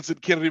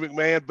 Vincent Kennedy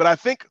McMahon. But I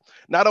think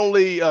not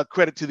only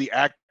credit to the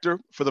actor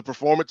for the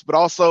performance, but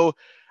also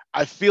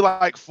I feel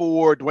like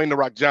for Dwayne The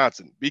Rock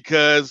Johnson,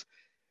 because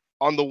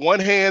on the one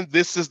hand,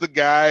 this is the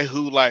guy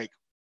who like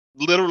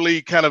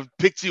literally kind of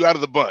picked you out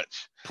of the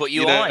bunch, Put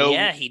you you on. know,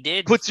 Yeah, he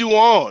did. put you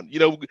on,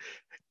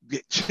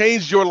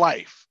 changed your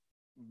life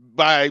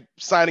by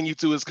signing you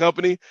to his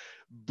company.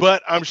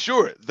 But I'm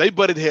sure they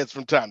butted heads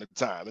from time to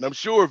time. And I'm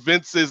sure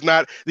Vince is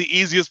not the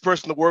easiest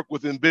person to work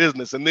with in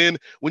business. And then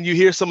when you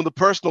hear some of the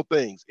personal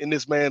things in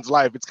this man's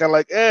life, it's kind of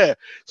like, eh.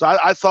 So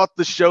I thought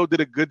the show did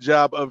a good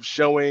job of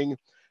showing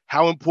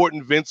how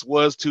important Vince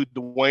was to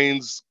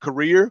Dwayne's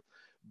career,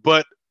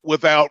 but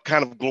without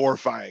kind of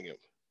glorifying him.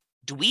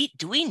 Do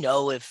we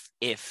know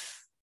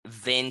if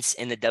Vince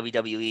in the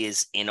WWE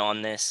is in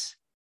on this?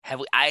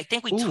 I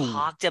think we Ooh.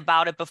 talked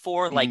about it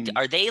before. Like, Mm.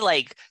 are they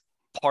like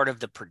part of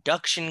the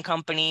production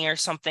company or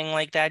something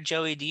like that,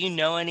 Joey? Do you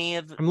know any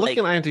of I'm looking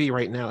at IMDb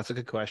right now. It's a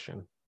good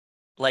question.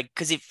 like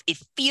because it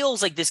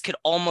feels like this could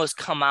almost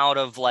come out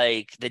of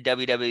like the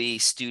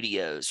WWE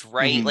studios,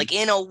 right? Mhm. Like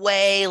in a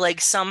way,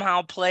 like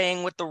somehow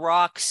playing with the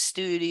Rock Well, if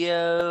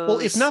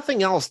Studios.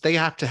 nothing else, they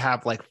have to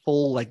have like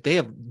full, like they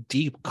have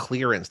deep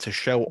clearance to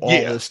show all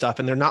Yeah. this stuff,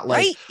 and they're not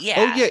like, Right? oh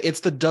Yeah. yeah,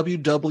 it's the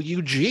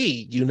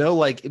WWG,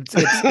 like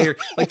it's they're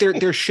like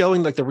they're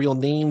showing like the real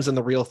names and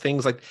the real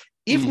things. Like,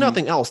 if Mhm.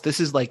 nothing else, this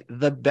is like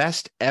the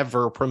best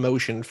ever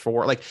promotion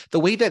for like the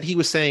way that he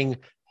was saying.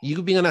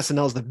 You being on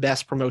SNL is the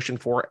best promotion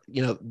for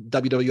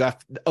WWF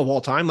of all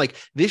time. Like,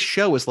 this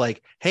show is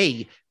like,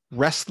 hey,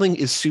 wrestling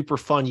is super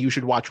fun. You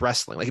should watch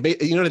wrestling. Like,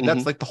 that's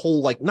Mhm. like the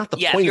whole, like, not the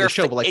Yeah, if point of you're the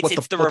show, but like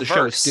it's the what the show is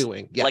reverse.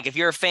 doing. Yeah. Like if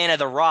you're a fan of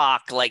The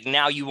Rock, like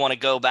now you want to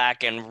go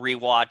back and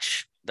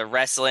rewatch the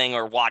wrestling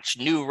or watch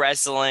new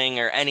wrestling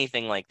or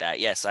anything like that.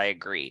 Yes, I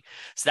agree.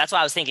 So that's why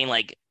I was thinking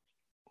like,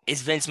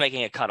 is Vince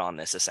making a cut on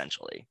this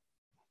essentially?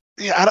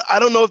 Yeah, I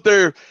don't know if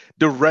they're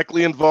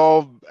directly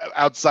involved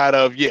outside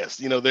of, yes,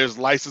 there's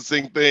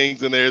licensing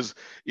things and there's,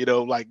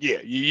 like, yeah,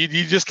 you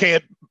just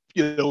can't,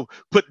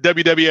 put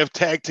WWF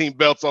tag team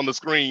belts on the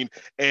screen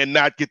and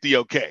not get the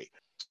okay.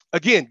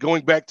 Again,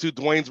 going back to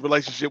Dwayne's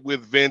relationship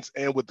with Vince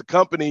and with the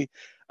company,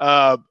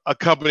 a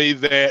company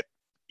that,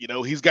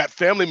 he's got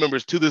family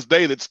members to this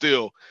day that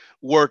still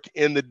work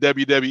in the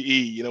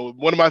WWE.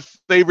 One of my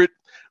favorite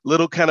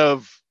little kind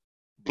of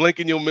blink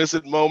and you'll miss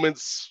it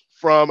moments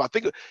from, I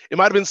think it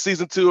might have been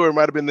season 2 or it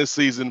might have been this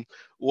season,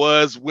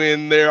 was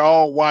when they're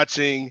all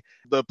watching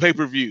the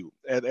pay-per-view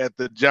at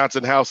the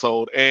Johnson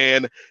household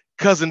and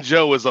cousin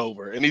Joe is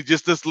over and he's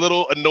just this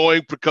little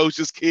annoying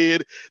precocious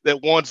kid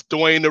that wants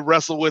Dwayne to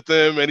wrestle with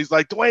him, and he's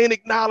like, Dwayne,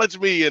 acknowledge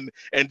me, and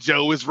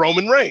Joe is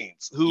Roman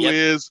Reigns, who Yep.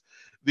 is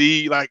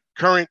the like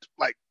current,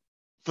 like,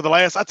 for the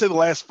last, I'd say the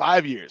last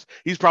 5 years,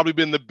 he's probably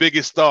been the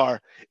biggest star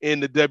in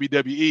the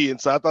WWE.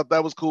 And so I thought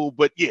that was cool.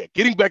 But yeah,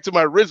 getting back to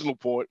my original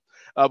point,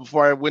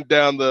 before I went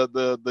down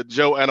the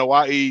Joe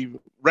Anoa'i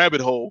rabbit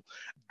hole,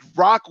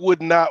 Rock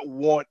would not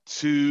want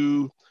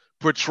to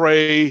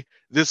portray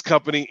this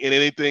company in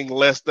anything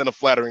less than a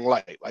flattering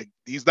light. Like,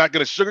 he's not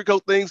going to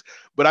sugarcoat things,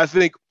 but I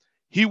think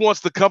he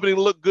wants the company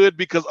to look good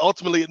because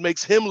ultimately it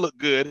makes him look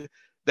good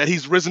that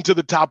he's risen to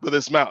the top of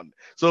this mountain.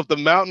 So if the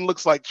mountain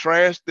looks like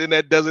trash, then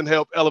that doesn't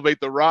help elevate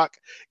The Rock.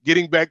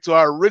 Getting back to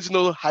our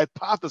original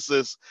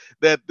hypothesis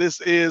that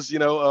this is,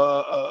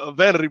 a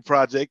vanity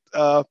project.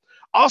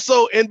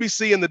 Also,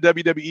 NBC and the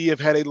WWE have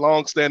had a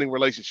long-standing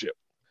relationship.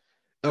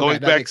 Okay, Going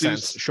that back makes to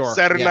sense. Sure.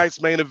 Saturday Yeah. night's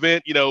main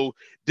event,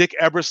 Dick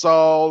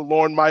Ebersol,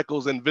 Lorne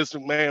Michaels, and Vince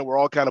McMahon were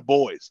all kind of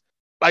boys.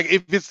 Like,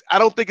 I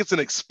don't think it's an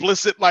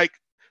explicit like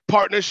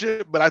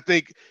partnership, but I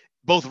think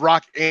both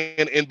Rock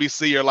and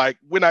NBC are like,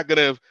 we're not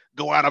gonna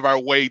go out of our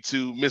way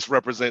to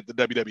misrepresent the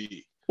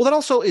WWE. Well, that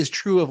also is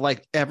true of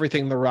like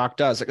everything The Rock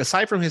does. Like,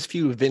 aside from his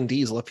feud with Vin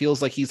Diesel, it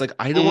feels like he's like,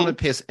 I don't want to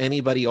piss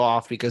anybody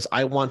off because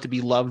I want to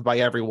be loved by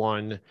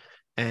everyone.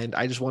 And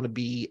I just want to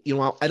be,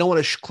 I don't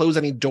want to close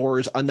any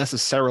doors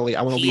unnecessarily.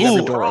 I want to He leave is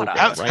every a door open.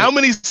 product. Right? How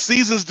many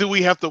seasons do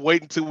we have to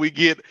wait until we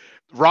get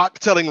Rock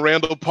telling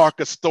Randall Park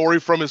a story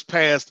from his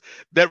past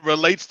that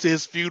relates to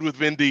his feud with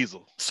Vin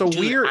Diesel? So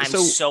Dude, I'm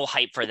so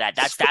hyped for that.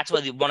 That's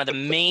one of the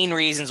main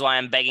reasons why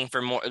I'm begging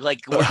for more.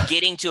 Like, we're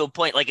getting to a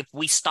point. Like, if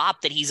we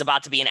stop that he's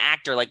about to be an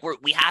actor, like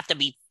we have to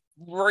be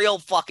real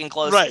fucking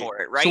close for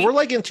it, right? So we're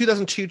like in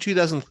 2002,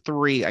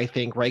 2003, I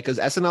think, right? Because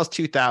SNL's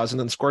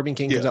 2000 and Scorpion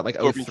King comes out like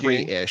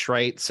 03-ish,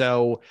 right?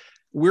 So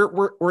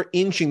we're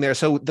inching there.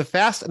 So the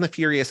Fast and the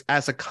Furious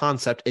as a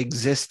concept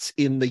exists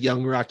in the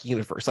Young Rock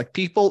universe. Like,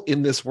 people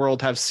in this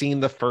world have seen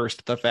the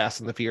Fast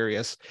and the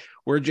Furious.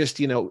 We're just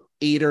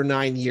 8 or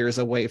 9 years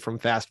away from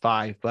Fast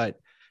 5, but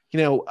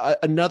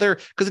another,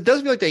 because it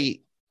does feel like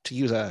they, to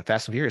use a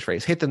Fast and Furious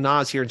phrase, hit the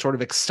NOS here and sort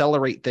of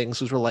accelerate things.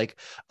 Because we're like,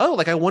 oh,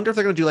 like I wonder if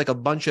they're going to do like a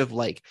bunch of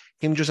like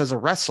him just as a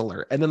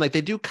wrestler, and then like they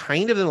do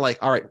kind of, then like,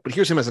 all right, but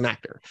here's him as an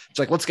actor. It's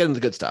like, let's get into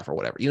the good stuff or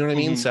whatever. You know what I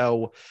mean?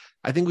 So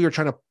I think we were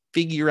trying to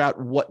figure out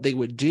what they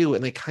would do,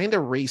 and they kind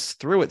of raced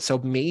through it. So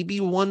maybe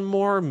one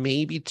more,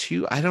 maybe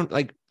two. I don't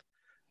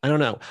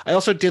know. I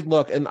also did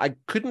look, and I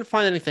couldn't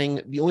find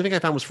anything. The only thing I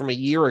found was from a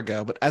year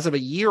ago. But as of a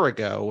year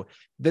ago,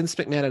 Vince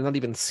McMahon had not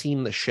even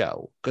seen the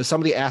show, because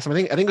somebody asked him. I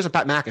think it was a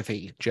Pat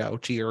McAfee, Joe,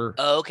 to your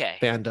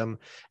fandom,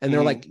 and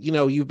they're like,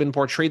 you've been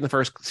portrayed in the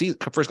first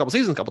couple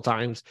seasons a couple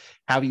times.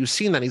 Have you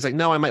seen that? And he's like,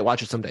 no, I might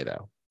watch it someday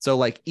though. So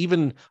like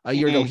even a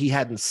year ago, he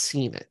hadn't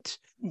seen it.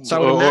 So I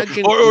would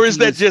imagine, or is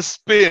that just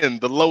spin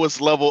the lowest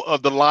level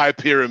of the lie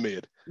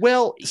pyramid?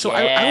 Well, so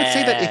I would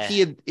say that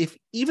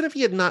even if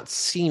he had not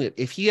seen it,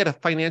 if he had a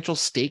financial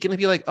stake in it,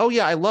 he'd be like, oh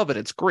yeah, I love it,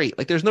 it's great.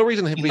 Like, there's no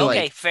reason to be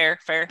like, fair.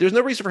 There's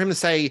no reason for him to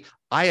say,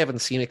 I haven't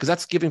seen it, because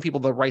that's giving people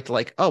the right to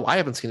like, oh, I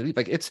haven't seen it.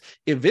 Like, it's,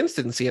 if Vince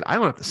didn't see it, I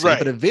don't have to see it.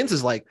 But if Vince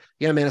is like,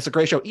 yeah, man, it's a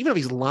great show, even if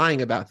he's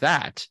lying about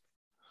that,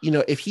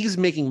 if he's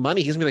making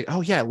money, he's gonna be like, oh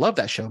yeah, I love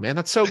that show, man.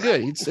 That's so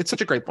good. It's such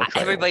a great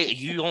portrayal. Everybody,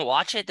 you don't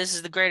watch it? This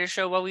is the greatest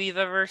show we've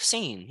ever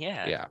seen.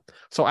 Yeah. Yeah.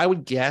 So I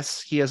would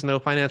guess he has no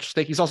financial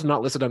stake. He's also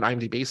not listed on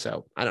IMDb,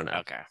 so I don't know.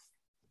 Okay.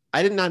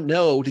 I did not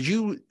know.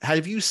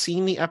 Have you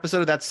seen the episode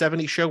of that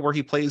 70s show where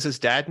he plays his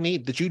dad,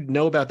 Nate? Did you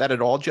know about that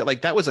at all, Jet?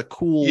 Like, that was a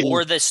cool.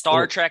 Or the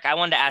Star Trek. I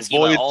wanted to ask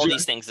you about all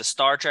these things. The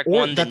Star Trek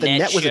one, that the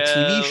Net was a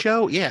TV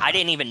show. Yeah. I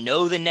didn't even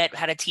know the Net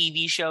had a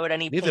TV show at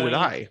any point. Neither did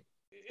I.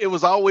 It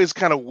was always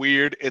kind of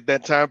weird at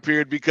that time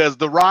period, because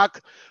The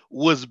Rock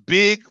was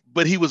big,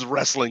 but he was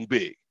wrestling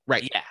big.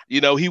 Right.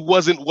 Yeah. He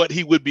wasn't what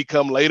he would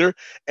become later.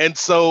 And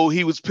so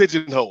he was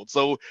pigeonholed.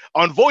 So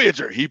on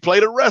Voyager, he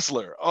played a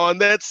wrestler. On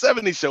that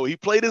 70s show, he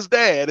played his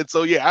dad. And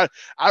so, yeah,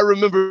 I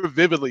remember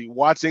vividly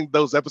watching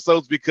those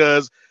episodes,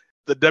 because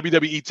the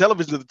WWE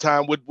television at the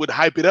time would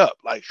hype it up.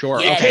 Like, sure.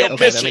 Yeah, okay, that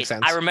makes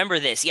sense. I remember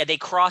this. Yeah, they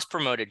cross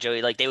promoted,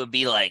 Joey. Like, they would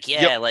be like,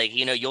 like,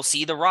 you'll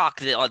see The Rock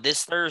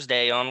this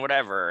Thursday on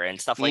whatever and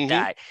stuff like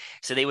that.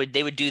 So they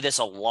would do this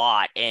a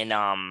lot. And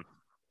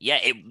yeah,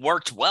 it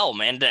worked well,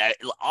 man.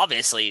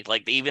 Obviously,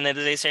 like, even as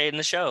they say in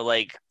the show,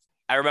 like,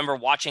 I remember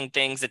watching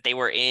things that they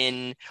were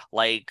in,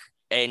 like,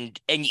 and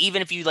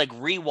even if you like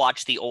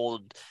rewatch the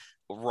old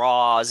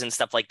Raws and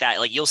stuff like that,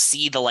 like, you'll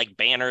see the like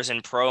banners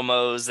and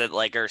promos that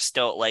like are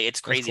still like, it's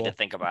crazy to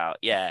think about.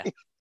 Yeah.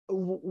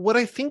 What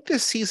I think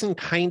this season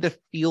kind of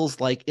feels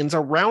like is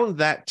around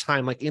that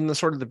time, like in the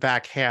sort of the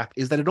back half,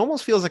 is that it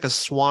almost feels like a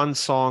swan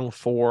song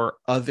for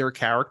other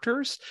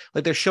characters.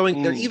 Like, they're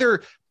showing,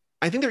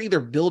 I think they're either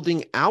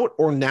building out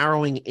or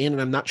narrowing in,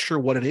 and I'm not sure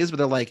what it is, but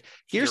they're like,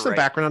 here's some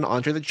background on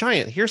Andre the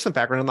Giant. Here's some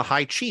background on the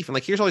High Chief. And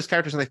like, here's all these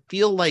characters. And I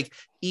feel like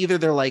either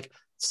they're like,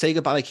 say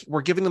goodbye, like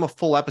we're giving them a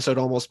full episode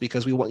almost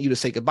because we want you to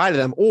say goodbye to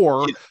them,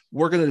 or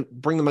we're going to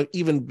bring them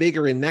even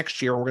bigger in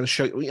next year, and we're going to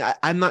show you.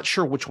 I'm not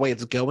sure which way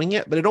it's going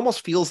yet, but it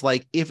almost feels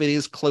like if it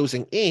is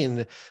closing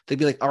in, they'd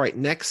be like, all right,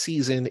 next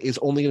season is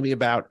only going to be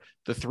about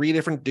the 3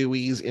 different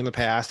Deweys in the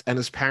past and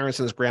his parents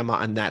and his grandma,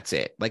 and that's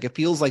it. Like, it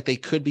feels like they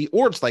could be,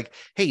 or it's like,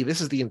 hey,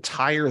 this is the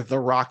entire The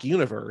Rock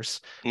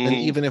universe. And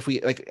even if we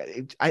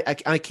like,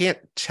 I can't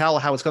tell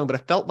how it's going, but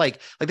it felt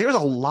like there was a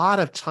lot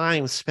of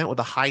time spent with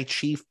the High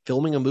Chief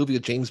filming a movie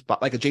with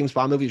like a James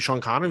Bond movie with Sean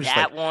Connery.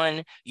 That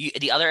one,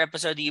 the other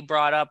episode that you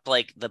brought up,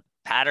 like the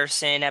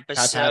Patterson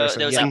episode,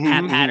 there was like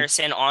Pat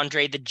Patterson,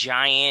 Andre the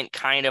Giant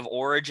kind of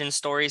origin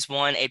stories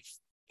one. It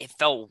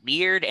felt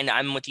weird, and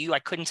I'm with you. I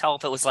couldn't tell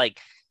if it was like,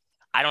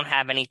 I don't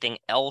have anything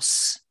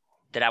else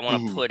that I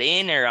want to put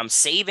in, or I'm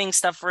saving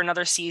stuff for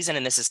another season,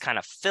 and this is kind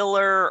of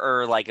filler,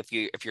 or like if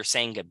you're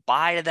saying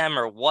goodbye to them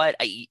or what.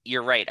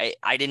 You're right.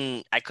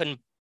 I couldn't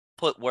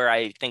put where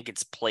I think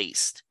it's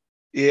placed.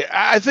 Yeah,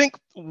 I think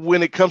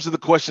when it comes to the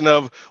question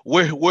of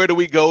where do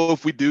we go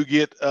if we do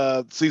get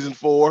season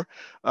 4,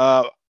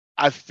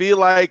 I feel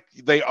like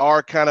they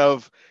are kind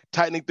of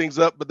tightening things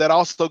up, but that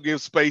also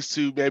gives space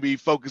to maybe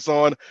focus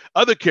on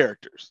other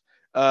characters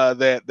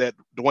that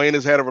Dwayne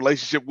has had a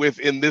relationship with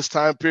in this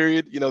time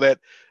period, that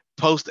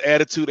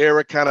post-Attitude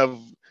Era kind of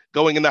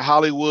going into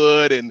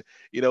Hollywood, and,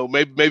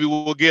 maybe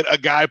we'll get a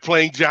guy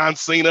playing John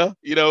Cena,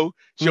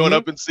 showing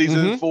up in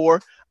season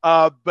 4.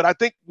 But I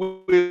think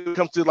when it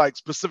comes to like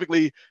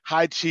specifically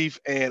High Chief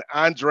and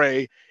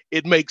Andre,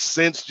 it makes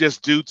sense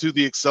just due to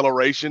the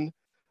acceleration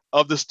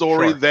of the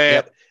story Sure.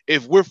 that Yep.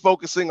 if we're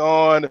focusing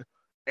on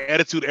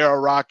Attitude Era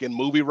Rock and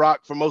Movie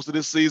Rock for most of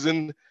this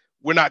season,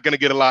 we're not going to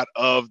get a lot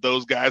of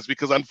those guys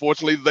because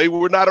unfortunately they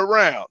were not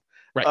around,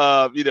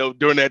 Right.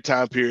 During that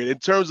time period. In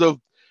terms of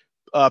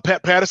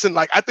Pat Patterson,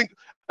 like I think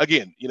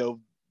again,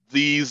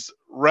 these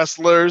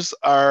wrestlers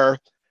are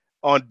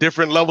on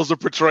different levels of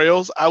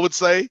portrayals, I would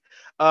say.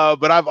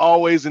 But I've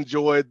always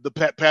enjoyed the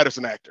Pat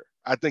Patterson actor.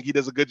 I think he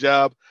does a good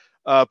job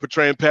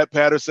portraying Pat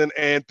Patterson.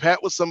 And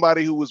Pat was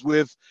somebody who was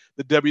with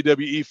the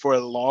WWE for a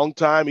long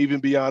time, even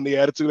beyond the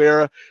Attitude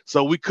Era.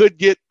 So we could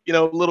get,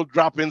 little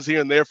drop-ins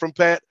here and there from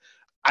Pat.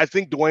 I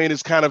think Dwayne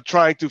is kind of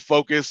trying to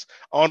focus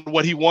on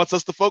what he wants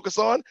us to focus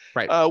on,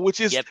 Right.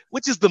 which is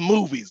the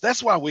movies.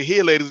 That's why we're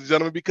here, ladies and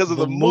gentlemen, because of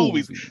the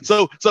movies. movies.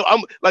 So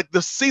I'm like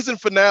the season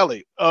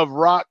finale of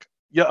Rock,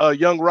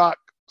 Young Rock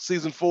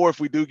season 4, if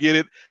we do get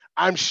it,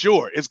 I'm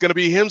sure it's going to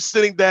be him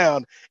sitting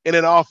down in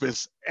an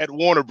office at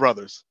Warner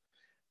Brothers.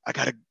 I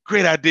got a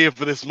great idea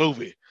for this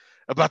movie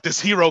about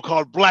this hero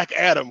called Black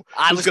Adam.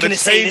 I was going to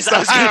say this.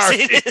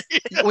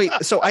 Wait,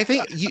 so I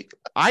think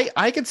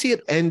I could see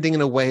it ending in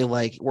a way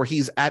like where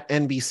he's at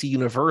NBC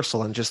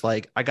Universal and just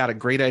like, I got a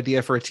great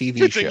idea for a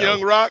TV show.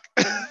 Young Rock.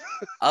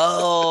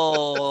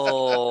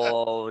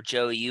 Oh,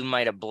 Joe, you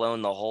might have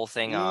blown the whole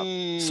thing up.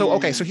 So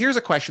here's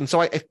a question. So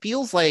it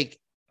feels like,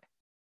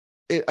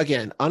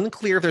 again,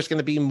 unclear if there's going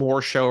to be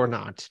more show or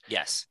not.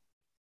 Yes.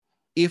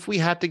 If we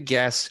had to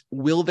guess,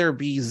 will there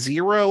be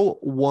 0,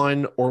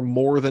 1, or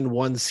more than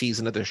one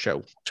season of the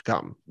show to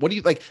come? What do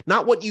you like?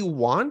 Not what you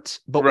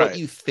want, but what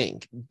you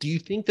think. Do you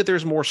think that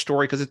there's more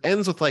story? Because it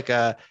ends with like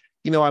I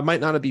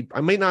might not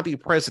be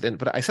president,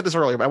 but I said this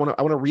earlier, but I want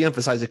to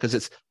reemphasize it because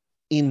it's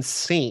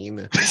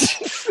insane.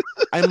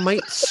 I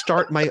might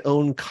start my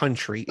own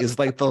country is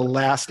like the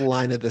last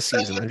line of the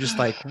season. I'm just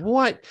like,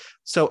 what?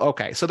 So,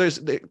 okay. So there's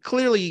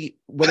clearly,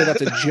 whether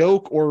that's a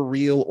joke or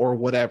real or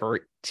whatever,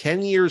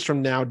 10 years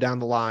from now down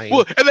the line.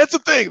 Well, and that's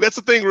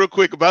the thing real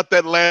quick about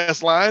that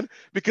last line,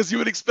 because you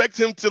would expect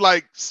him to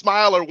like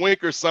smile or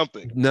wink or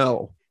something.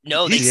 No,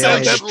 they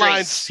said that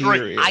line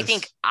straight. I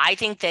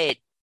think that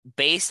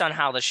based on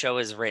how the show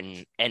is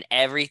written and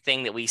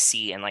everything that we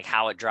see and like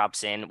how it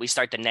drops in, we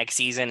start the next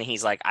season and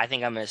he's like, I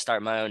think I'm going to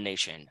start my own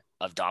nation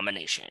of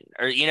domination,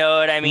 or you know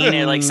what I mean?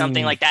 And like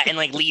something like that, and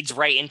like leads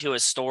right into a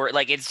story.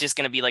 Like it's just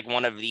going to be like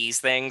one of these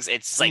things.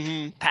 It's like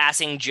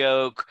passing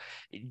joke,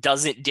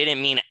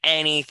 didn't mean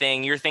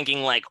anything. You're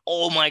thinking like,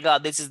 oh my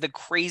God, this is the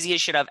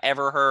craziest shit I've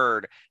ever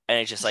heard. And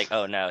it's just like,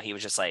 oh no, he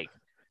was just like,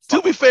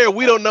 to be fair,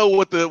 we don't know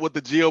what the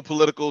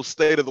geopolitical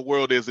state of the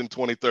world is in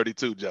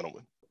 2032,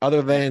 gentlemen.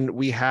 Other than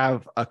we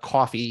have a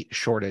coffee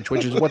shortage,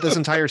 which is what this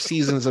entire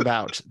season is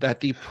about. That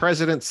the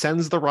president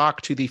sends the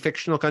Rock to the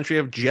fictional country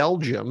of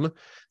Belgium,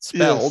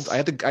 spelled. Yes. I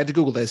had to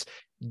Google this.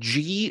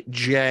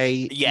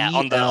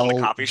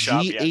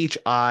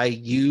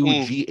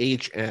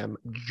 GJELGHIUGHM,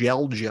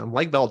 Belgium,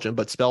 like Belgium,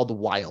 but spelled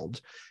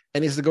wild,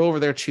 and is to go over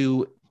there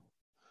to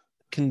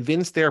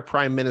convince their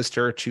prime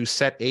minister to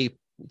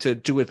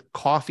do a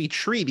coffee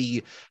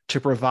treaty to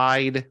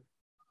provide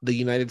the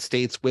United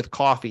States with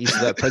coffee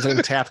so that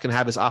President Taft can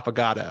have his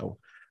affogato.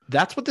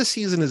 That's what the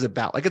season is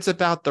about. Like, it's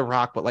about The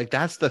Rock, but like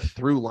that's the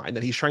through line,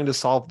 that he's trying to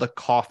solve the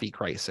coffee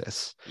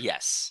crisis.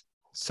 Yes.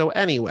 So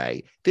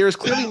anyway, there's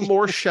clearly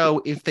more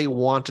show if they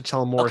want to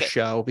tell more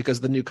show because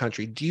of the new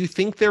country. Do you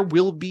think there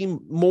will be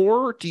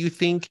more? Do you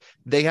think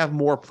they have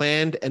more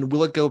planned? And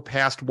will it go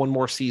past one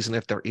more season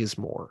if there is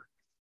more?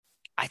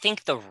 I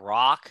think The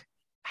Rock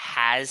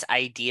has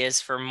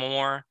ideas for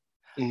more,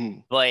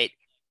 but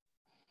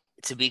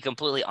to be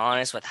completely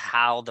honest with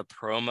how the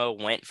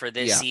promo went for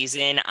this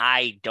season,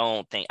 I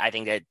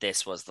think that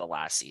this was the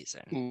last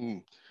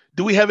season.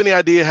 Do we have any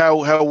idea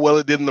how well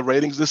it did in the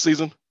ratings this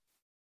season?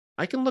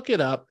 I can look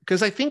it up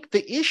because I think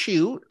the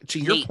issue, to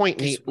your point,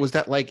 Nate, was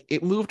that like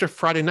it moved to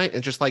Friday night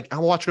and just like,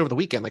 I'll watch it over the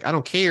weekend. Like, I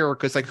don't care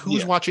because like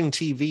who's watching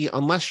TV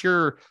unless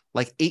you're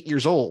like 8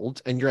 years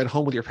old and you're at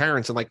home with your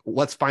parents and like,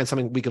 let's find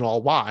something we can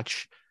all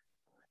watch.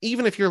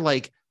 Even if you're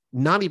like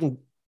not even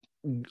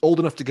old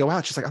enough to go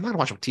out, she's like, I'm not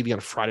watching TV on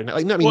a Friday night.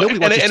 Like, no, I mean, nobody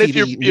watches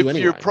TV. If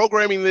you're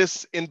programming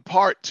this in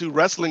part to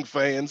wrestling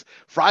fans,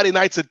 Friday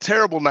night's a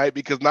terrible night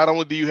because not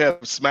only do you have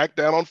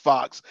SmackDown on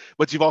Fox,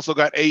 but you've also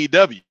got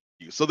AEW.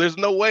 So there's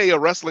no way a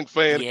wrestling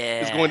fan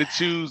is going to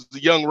choose the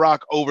Young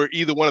Rock over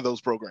either one of those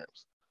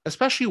programs.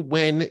 Especially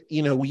when,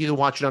 you can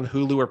watch it on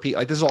Hulu or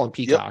like this is all on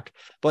Peacock,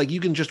 but like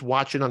you can just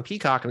watch it on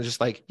Peacock and it's just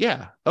like,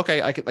 yeah,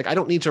 okay, I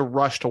don't need to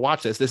rush to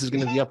watch this. This is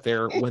going to be up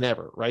there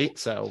whenever, right?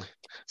 So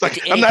it's like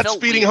I'm not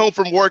speeding home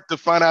from work to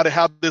find out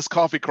how this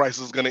coffee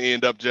crisis is going to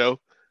end up, Joe.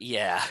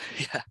 Yeah.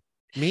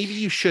 Maybe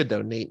you should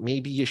though, Nate.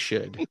 Maybe you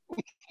should.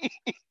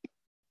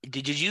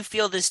 Did you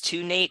feel this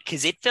too, Nate?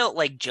 Because it felt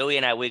like Joey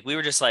and I, we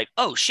were just like,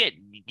 oh shit,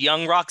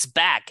 Young Rock's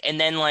back. And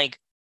then like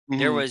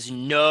there was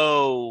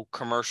no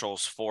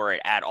commercials for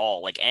it at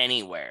all, like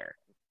anywhere.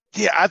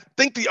 Yeah, I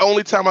think the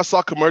only time I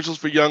saw commercials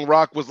for Young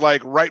Rock was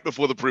like right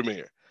before the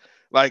premiere.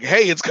 like,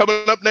 hey, it's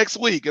coming up next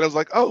week. And I was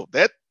like, oh,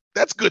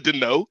 that's good to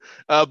know.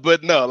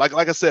 But no, like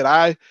I said,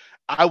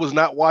 I was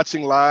not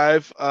watching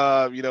live.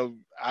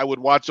 I would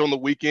watch on the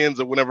weekends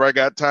or whenever I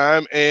got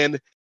time, and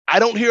I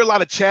don't hear a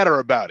lot of chatter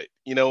about it,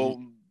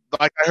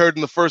 like I heard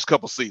in the first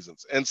couple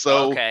seasons. And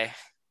so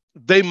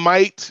they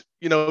might,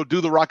 do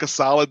The Rock a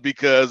solid,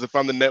 because if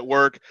I'm the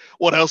network,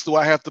 what else do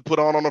I have to put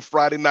on a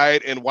Friday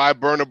night, and why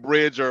burn a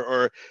bridge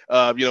or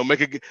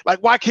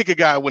why kick a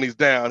guy when he's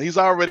down? He's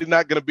already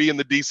not going to be in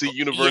the DC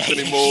universe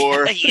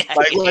anymore.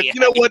 You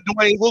know what,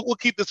 Dwayne, we'll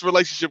keep this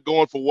relationship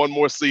going for one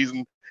more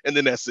season, and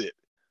then that's it.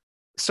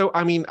 So,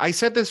 I mean, I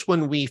said this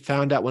when we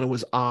found out when it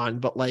was on,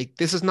 but like,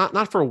 this is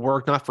not for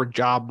work, not for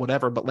job,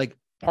 whatever, but like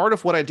part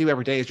of what I do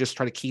every day is just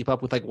try to keep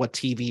up with like what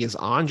TV is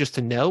on, just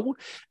to know.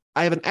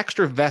 I have an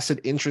extra vested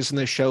interest in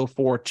the show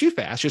for Too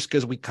Fast, just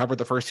because we covered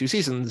the first 2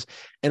 seasons.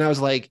 And I was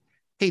like,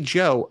 hey,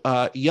 Joe,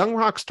 Young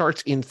Rock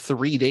starts in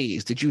 3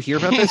 days. Did you hear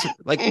about this?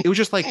 Like, it was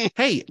just like,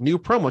 hey, new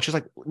promo. It's just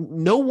like,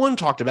 no one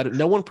talked about it.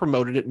 No one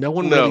promoted it. No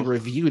one really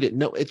reviewed it.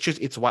 No,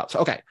 it's wild. So,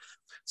 okay.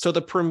 So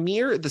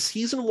the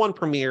season 1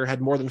 premiere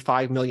had more than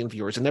 5 million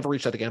viewers. It never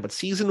reached that again, but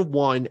season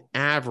 1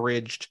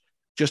 averaged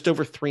just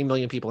over 3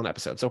 million people an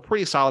episode. So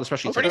pretty solid,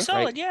 especially pretty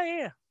solid. Right?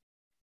 Yeah.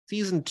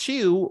 Season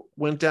 2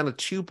 went down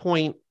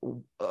to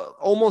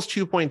almost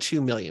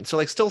 2.2 million. So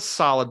like still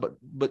solid,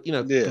 but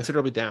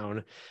considerably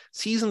down.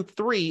 Season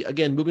 3,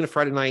 again, moving to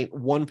Friday night,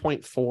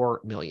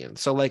 1.4 million.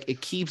 So like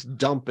it keeps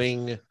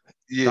dumping.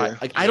 Yeah.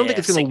 I don't think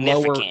it's going to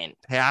lower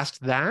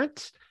past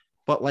that.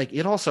 But like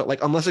it also,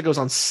 like, unless it goes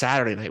on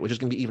Saturday night, which is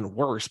going to be even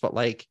worse. But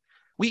like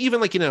we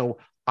even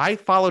I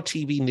follow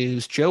TV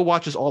news. Joe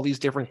watches all these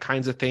different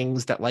kinds of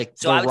things that like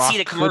so I would see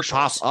the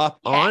commercials could pop up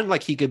on.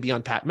 Like he could be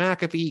on Pat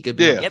McAfee, he could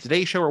be on the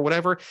Today Show or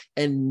whatever,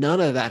 and none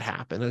of that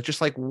happened. It's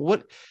just like,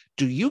 what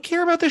do you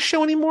care about this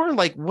show anymore?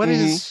 Like, what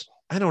is?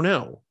 I don't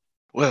know.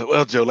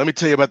 Well, Joe, let me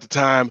tell you about the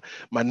time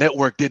my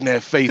network didn't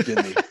have faith in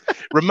me.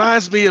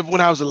 Reminds me of when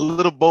I was a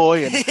little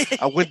boy and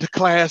I went to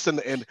class and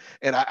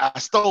I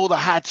stole the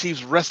High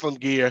Chiefs wrestling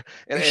gear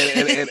and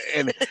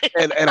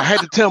I had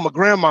to tell my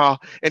grandma,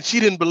 and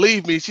she didn't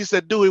believe me. She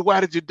said, Dewey, why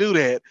did you do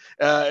that?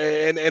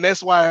 And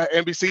that's why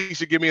NBC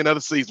should give me another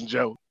season,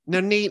 Joe. Now,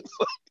 Nate,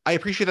 I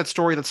appreciate that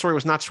story. That story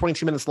was not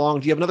 22 minutes long.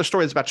 Do you have another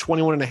story that's about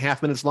 21 and a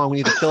half minutes long? We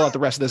need to fill out the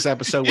rest of this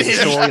episode with a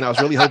story, and I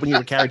was really hoping you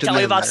would carry to the end.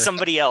 Tell me about there.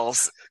 Somebody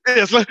else.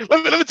 Yes, let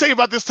me tell you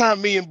about this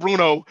time me and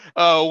Bruno,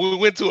 we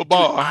went to a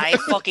bar. Dude, I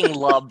fucking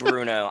love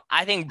Bruno.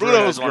 I think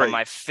Bruno is one of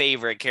my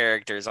favorite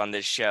characters on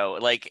this show.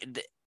 Like,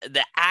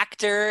 the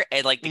actor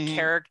and like the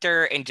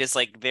character and just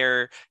like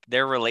their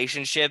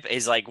relationship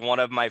is like one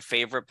of my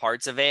favorite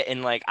parts of it.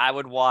 And like I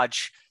would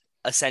watch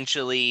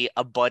essentially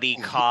a buddy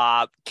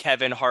cop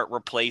Kevin Hart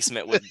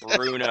replacement with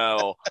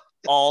Bruno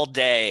all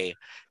day.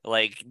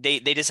 Like they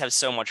just have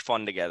so much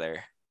fun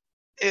together.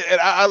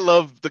 And I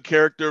love the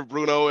character of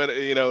Bruno,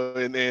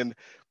 and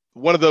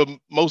one of the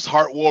most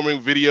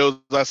heartwarming videos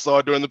I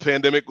saw during the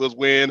pandemic was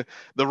when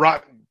The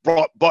Rock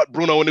bought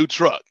Bruno a new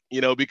truck,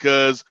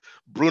 because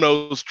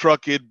Bruno's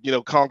truck had,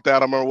 conked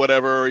out him or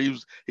whatever.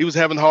 He was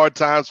having hard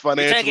times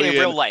financially. In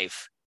real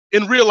life.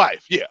 In real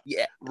life, yeah.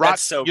 Yeah, Rock,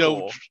 that's so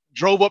cool.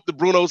 Drove up to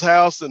Bruno's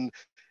house and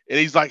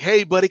he's like,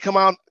 "Hey, buddy, come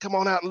on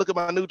out and look at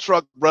my new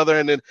truck, brother."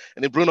 And then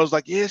Bruno's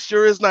like, "Yeah,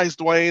 sure is nice,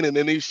 Dwayne." And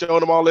then he's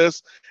showing him all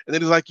this, and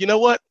then he's like, "You know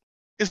what?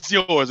 It's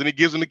yours." And he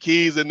gives him the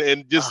keys,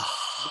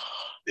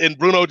 and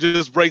Bruno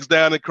just breaks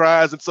down and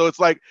cries. And so it's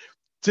like,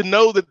 to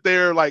know that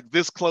they're like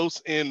this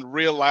close in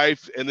real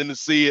life, and then to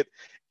see it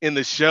in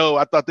the show,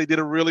 I thought they did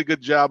a really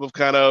good job of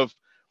kind of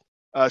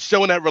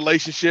showing that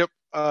relationship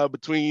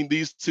between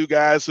these two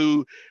guys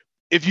who,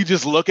 if you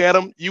just look at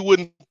them, you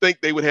wouldn't think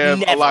they would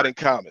have a lot in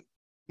common.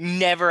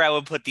 Never I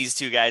would put these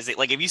two guys,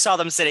 like if you saw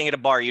them sitting at a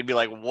bar, you'd be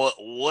like,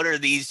 what are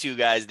these two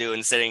guys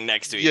doing sitting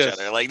next to each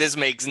other? Like, this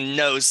makes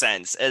no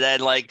sense. And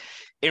then like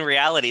in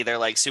reality, they're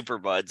like super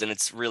buds, and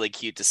it's really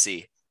cute to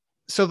see.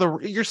 So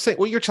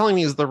what you're telling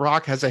me is The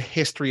Rock has a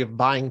history of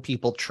buying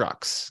people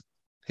trucks.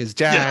 His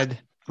dad,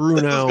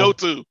 Bruno, go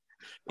to.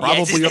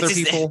 Probably other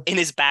people in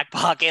his back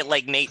pocket,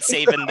 like Nate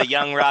Saban, the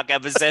Young Rock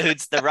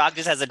episodes. The Rock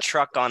just has a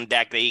truck on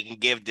deck that he can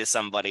give to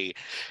somebody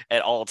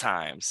at all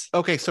times.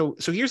 Okay, so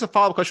here's a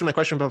follow-up question to my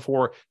question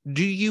before.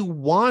 Do you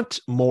want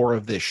more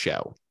of this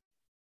show?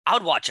 I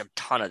would watch a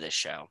ton of this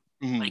show.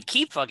 Like,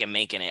 keep fucking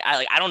making it.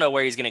 I don't know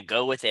where he's gonna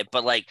go with it,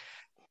 but like,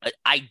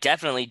 I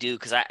definitely do,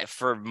 because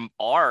for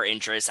our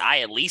interest, I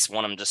at least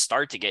want him to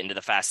start to get into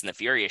the Fast and the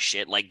Furious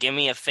shit. Like, give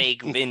me a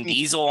fake Vin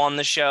Diesel on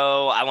the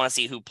show. I want to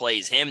see who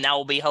plays him. That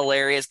will be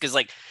hilarious, because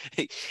like,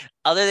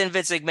 other than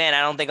Vince McMahon,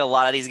 I don't think a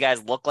lot of these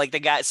guys look like the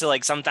guy. So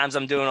like, sometimes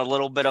I'm doing a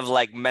little bit of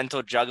like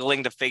mental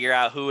juggling to figure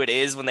out who it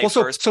is when they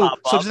first pop up.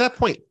 So to that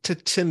point,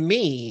 to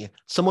me,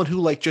 someone who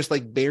like just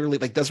like barely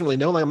like doesn't really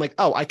know, like, I'm like,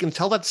 oh, I can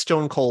tell that's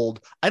Stone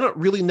Cold. I don't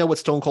really know what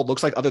Stone Cold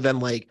looks like other than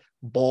like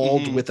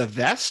bald with a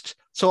vest.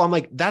 So I'm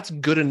like, that's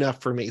good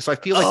enough for me. So I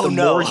feel like the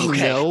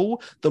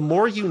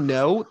more you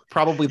know,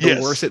 probably the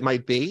worse it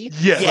might be.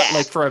 Yeah. But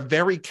like for a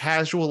very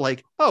casual,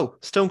 like, oh,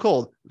 Stone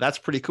Cold, that's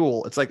pretty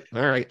cool. It's like,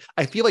 all right.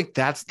 I feel like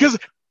that's because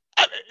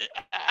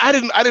I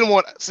didn't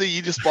want. See,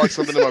 you just sparked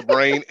something in my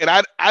brain, and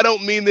I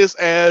don't mean this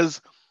as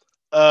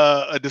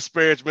a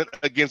disparagement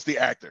against the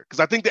actor, because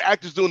I think the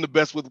actor's doing the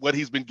best with what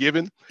he's been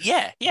given.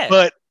 Yeah.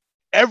 But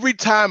every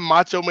time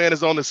Macho Man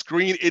is on the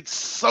screen, it's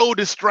so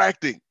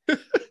distracting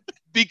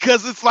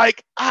because it's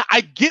like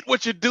I get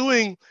what you're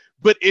doing,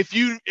 but if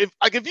you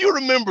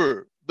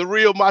remember the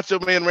real Macho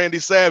Man Randy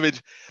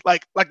Savage,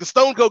 like the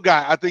Stone Cold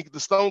guy, I think the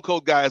Stone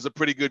Cold guy is a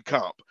pretty good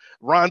comp.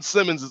 Ron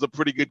Simmons is a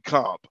pretty good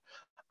comp.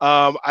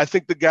 I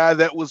think the guy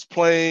that was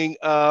playing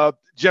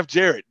Jeff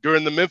Jarrett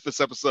during the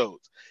Memphis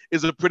episodes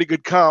is a pretty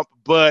good comp,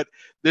 but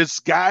there's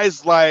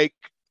guys like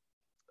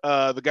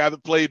the guy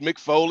that played Mick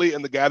Foley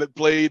and the guy that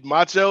played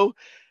Macho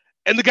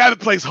and the guy that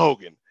plays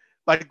Hogan.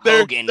 Like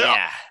they're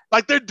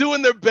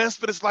doing their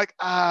best, but it's like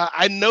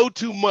I know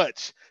too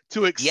much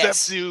to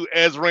accept you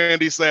as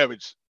Randy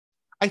Savage.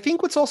 I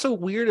think what's also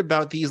weird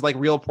about these like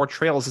real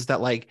portrayals is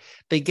that like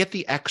they get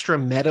the extra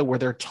meta where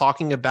they're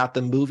talking about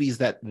the movies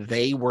that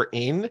they were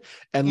in.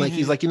 And like,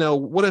 he's like,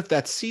 what if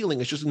that ceiling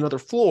is just another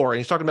floor? And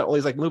he's talking about all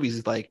these like movies.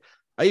 He's like,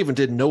 I even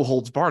did No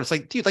Holds Barred. It's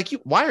like, dude, like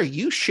why are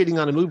you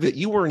shitting on a movie that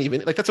you weren't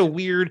even like? That's a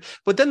weird,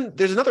 but then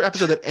there's another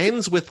episode that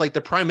ends with like the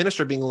prime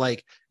minister being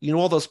like,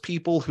 all those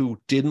people who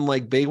didn't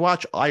like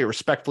Baywatch, I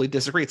respectfully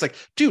disagree. It's like,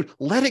 dude,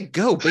 let it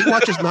go.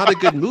 Baywatch is not a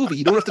good movie.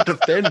 You don't have to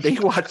defend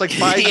Baywatch like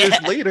 5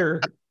 years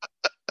later.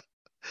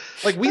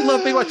 Like we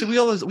love Baywatch,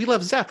 we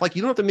love Zeph. Like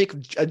you don't have to make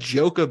a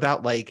joke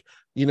about like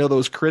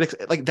those critics.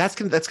 Like that's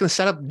gonna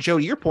set up, Joe,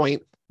 to your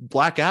point.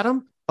 Black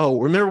Adam. Oh,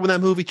 remember when that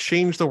movie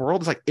changed the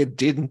world? It's like it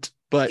didn't,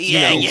 but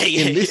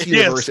in this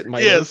universe, it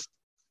might have.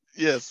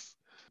 Yes.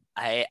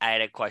 I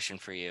had a question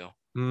for you.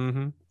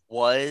 Mm-hmm.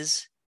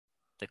 Was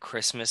the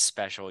Christmas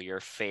special your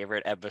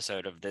favorite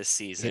episode of this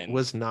season? It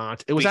was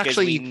not. It was because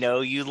actually. We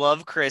know you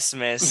love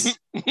Christmas.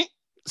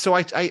 So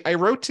I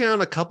wrote down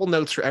a couple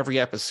notes for every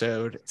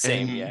episode.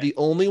 Same, and yeah. The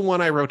only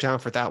one I wrote down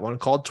for that one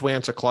called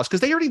Dwanta Claus,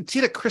 because they already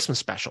did a Christmas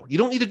special. You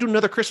don't need to do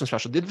another Christmas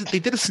special. They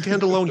did a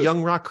standalone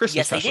Young Rock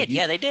Christmas special.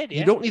 Yes, they did. They did.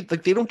 You don't need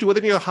they don't do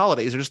anything on the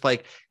holidays. They're just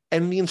like,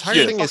 and the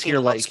entire thing is here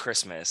like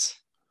Christmas.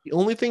 The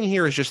only thing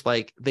here is just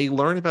like they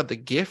learn about the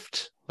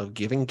gift of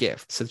giving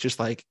gifts. It's just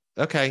like,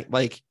 okay,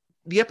 like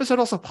the episode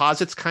also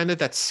posits kind of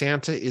that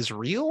Santa is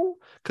real.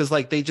 Because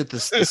like they just the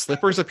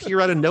slippers appear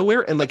out of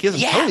nowhere and like he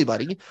doesn't tell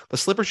anybody. The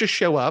slippers just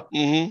show up,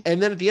 and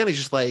then at the end he's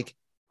just like,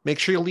 make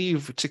sure you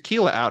leave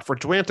tequila out for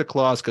Dwanta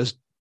Claus because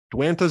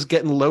Dwanta's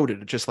getting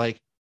loaded. It's just like,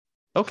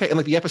 okay, and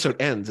like the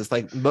episode ends. It's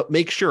like, but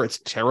make sure it's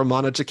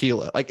Terramana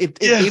tequila. Like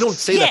they don't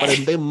say that,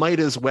 but they might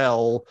as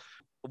well.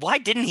 Why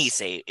didn't he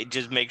say it?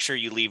 Just make sure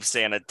you leave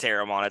Santa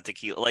Terramana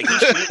tequila? Like, he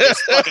should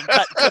just fucking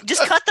cut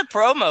the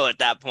promo at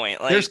that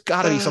point. Like, there's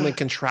got to be something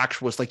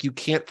contractual. It's like you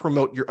can't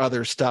promote your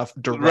other stuff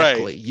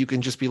directly. Right. You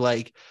can just be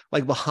like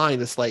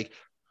behind this like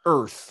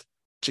Earth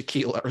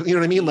tequila. You know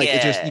what I mean? Like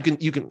it just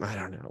you can. I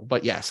don't know,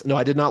 but yes, no,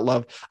 I did not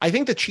love. I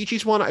think the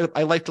Chi-Chi's one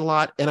I liked a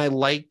lot, and I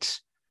liked.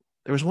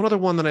 There was one other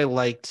one that I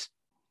liked.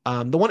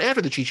 The one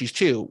after the Chi-Chi's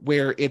too,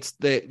 where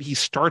he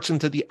starts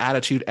into the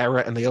Attitude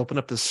Era, and they open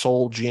up the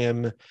Soul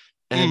Gym.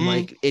 And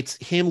like it's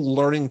him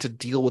learning to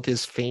deal with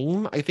his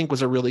fame, I think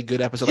was a really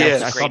good episode.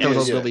 I thought that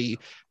was really,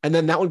 and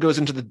then that one goes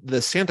into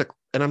the Santa,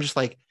 and I'm just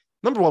like,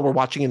 number one, we're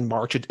watching in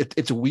March.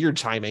 It's weird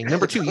timing.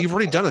 Number two, you've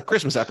already done a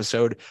Christmas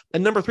episode,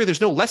 and number three,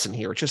 there's no lesson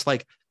here. It's just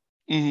like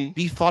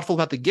be thoughtful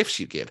about the gifts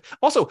you give.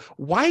 Also,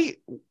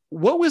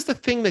 what was the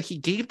thing that he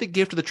gave the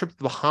gift of the trip to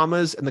the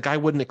Bahamas and the guy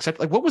wouldn't accept?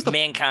 Like, what was the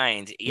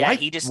Mankind? Yeah,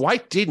 why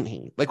didn't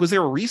he? Like, was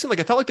there a reason? Like,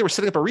 I felt like they were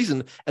setting up a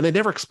reason and they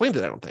never explained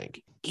it. I don't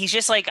think he's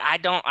just like, I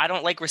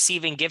don't like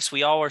receiving gifts.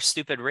 We all are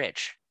stupid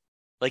rich.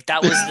 Like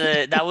that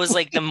was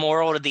like the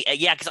moral of the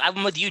because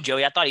I'm with you,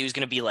 Joey. I thought he was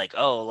gonna be like,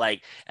 oh,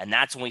 like, and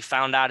that's when we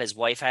found out his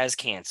wife has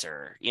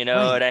cancer. You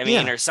know what I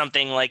mean, or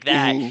something like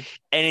that. And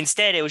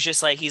instead, it was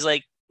just like he's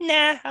like,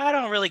 nah, I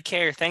don't really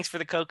care. Thanks for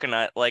the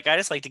coconut. Like, I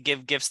just like to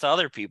give gifts to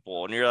other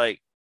people. And you're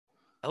like,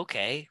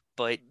 okay,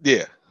 but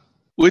yeah.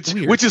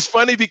 Which is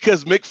funny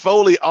because Mick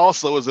Foley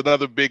also is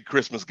another big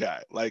Christmas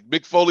guy. Like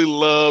Mick Foley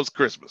loves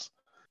Christmas.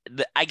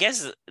 I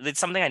guess it's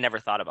something I never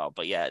thought about,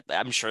 but yeah,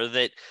 I'm sure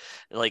that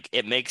like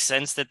it makes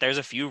sense that there's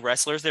a few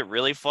wrestlers that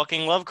really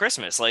fucking love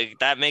Christmas. Like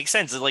that makes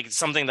sense. It's like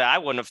something that I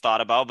wouldn't have thought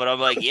about, but I'm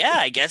like, yeah,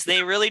 I guess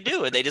they really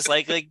do. They just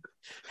like,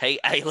 hey,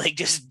 I like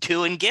just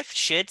doing gift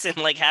shits and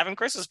like having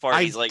Christmas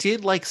parties. I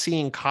did like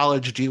seeing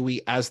College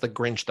Dewey as the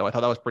Grinch though. I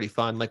thought that was pretty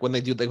fun. Like when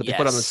they put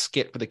on the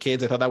skit for the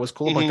kids, I thought that was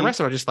cool. But like the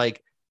rest of them are just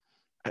like,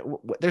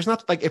 there's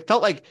not like, it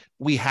felt like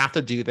we have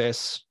to do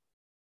this.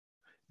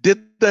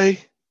 Did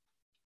they?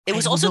 It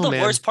was also the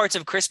worst parts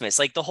of Christmas.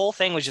 Like the whole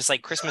thing was just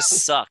like Christmas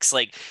sucks.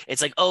 Like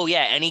it's like, oh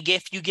yeah, any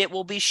gift you get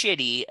will be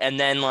shitty, and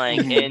then like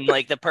and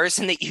like the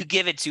person that you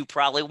give it to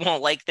probably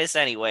won't like this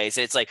anyway.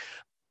 So it's like,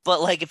 but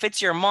like if it's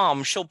your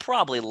mom, she'll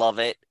probably love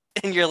it.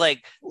 And you're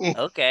like,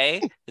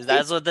 okay,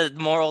 that's what the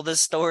moral of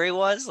this story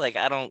was. Like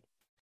I don't.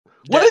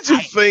 What did you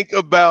think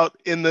about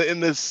in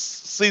this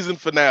season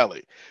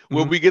finale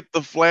where we get the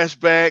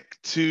flashback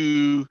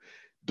to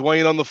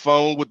Dwayne on the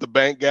phone with the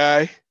bank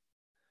guy?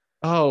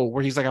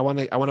 where he's like, I want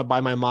to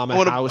buy my mom a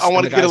I house, and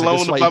want the to get a guy's like, this loan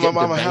is to why buy you my get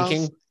into mama a house.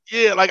 banking.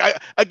 Yeah, like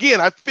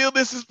I feel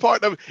this is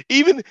part of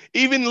even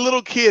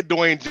little kid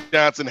Dwayne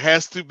Johnson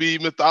has to be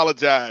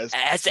mythologized.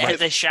 As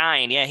a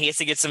shine. Yeah, he has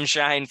to get some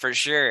shine for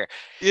sure.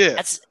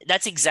 Yeah.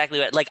 That's exactly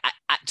what, like,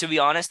 to be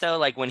honest though,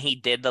 like when he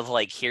did the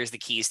like here's the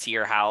keys to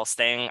your house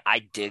thing, I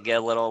did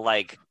get a little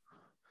like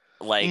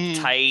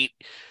tight,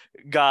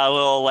 got a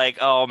little like,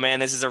 oh man,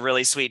 this is a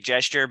really sweet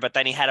gesture, but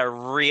then he had to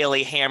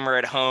really hammer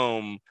it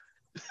home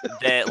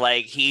that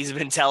like he's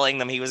been telling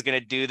them he was going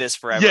to do this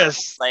forever.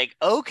 Yes. Like,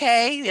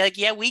 okay, like,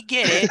 yeah, we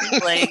get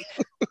it. Like,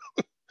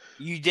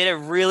 you did a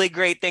really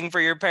great thing for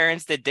your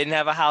parents that didn't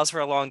have a house for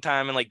a long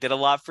time and like did a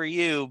lot for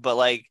you, but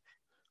like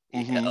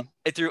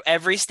through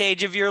every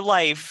stage of your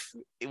life,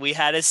 we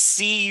had to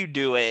see you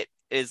do it.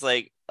 It's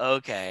like,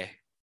 okay.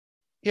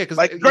 Yeah, because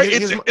like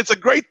it's a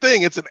great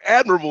thing. It's an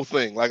admirable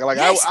thing. Like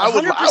yes, I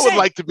would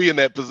like to be in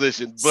that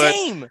position, but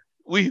same.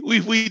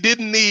 We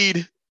didn't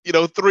need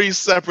 3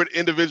 separate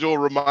individual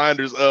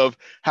reminders of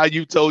how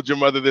you told your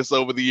mother this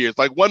over the years.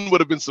 Like one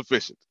would have been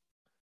sufficient.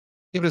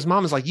 Yeah, but his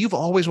mom is like, you've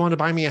always wanted to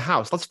buy me a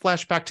house. Let's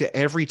flash back to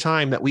every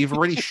time that we've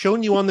already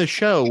shown you on the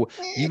show,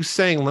 you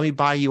saying, let me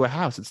buy you a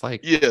house. It's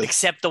like, yeah,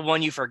 except the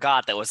one you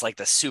forgot that was like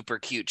the super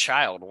cute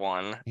child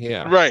one.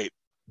 Yeah. Right.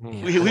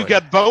 We've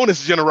got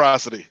bonus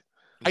generosity.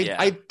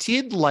 I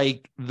did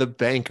like the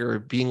banker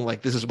being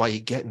like, this is why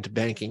you get into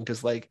banking.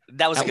 Because like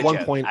that was at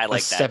one point, a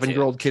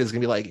 7-year-old kid is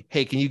going to be like,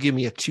 hey, can you give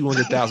me a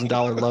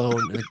 $200,000 loan?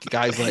 And the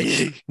guy's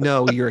like,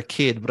 no, you're a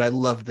kid, but I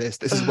love this.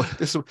 This is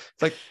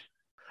it's like.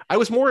 I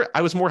was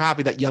more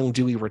happy that young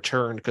Dewey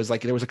returned because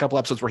like there was a couple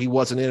episodes where he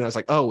wasn't in. And I was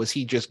like, oh, is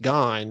he just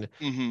gone?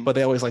 But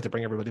they always like to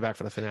bring everybody back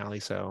for the finale.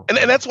 So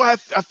and that's why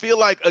I feel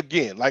like,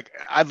 again, like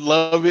I'd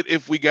love it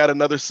if we got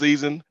another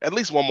season, at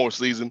least one more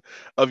season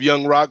of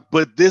Young Rock.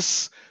 But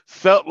this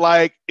felt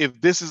like if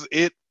this is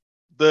it,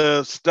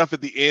 the stuff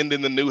at the end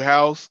in the new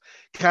house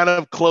kind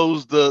of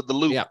closed the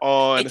loop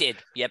on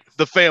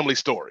the family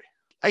story.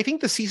 I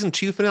think the season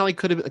 2 finale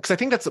could have, because I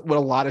think that's what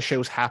a lot of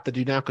shows have to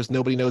do now because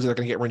nobody knows if they're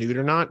going to get renewed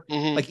or not.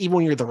 Like even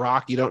when you're The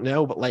Rock, you don't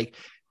know. But like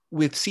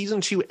with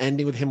season 2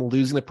 ending with him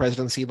losing the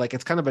presidency, like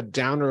it's kind of a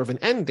downer of an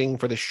ending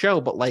for the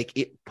show, but like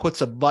it puts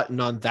a button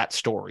on that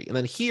story. And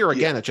then here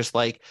again, it's just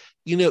like,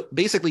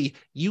 basically,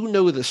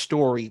 the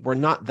story. We're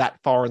not that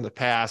far in the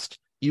past.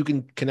 You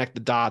can connect the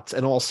dots.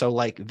 And also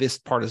like this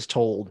part is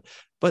told.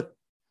 But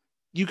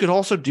you could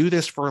also do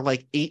this for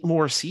like 8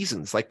 more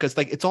seasons, like because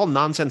like it's all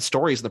nonsense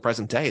stories in the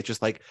present day. It's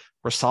just like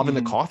we're solving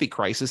the coffee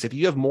crisis. If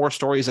you have more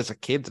stories as a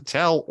kid to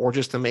tell or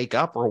just to make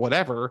up or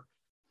whatever,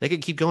 they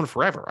could keep going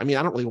forever. I mean,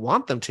 I don't really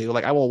want them to.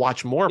 Like, I will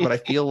watch more, but I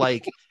feel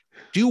like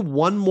do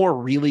one more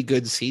really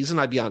good season,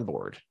 I'd be on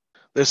board.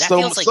 There's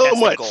so much.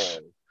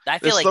 I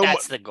feel like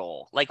that's the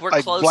goal. Like we're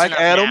like close Black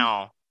enough Adam?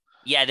 Now.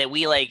 Yeah, that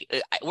we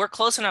we're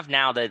close enough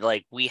now that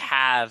like we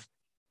have.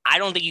 I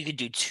don't think you could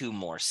do 2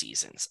 more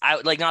seasons.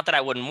 Not that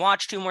I wouldn't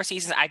watch 2 more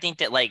seasons. I think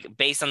that like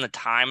based on the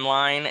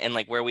timeline and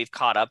like where we've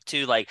caught up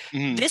to, like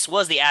this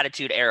was the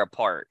Attitude Era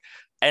part.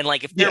 And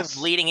like if they're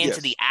leading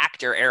into the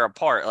actor era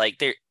part,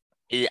 like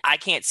I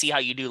can't see how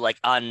you do like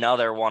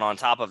another one on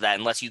top of that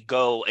unless you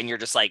go and you're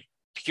just like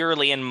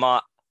purely in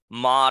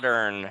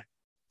modern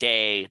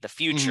day, the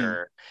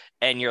future.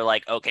 And you're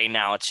like, okay,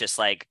 now it's just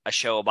like a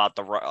show about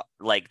the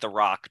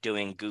Rock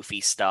doing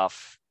goofy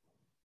stuff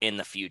in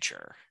the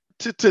future.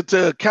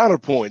 To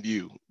counterpoint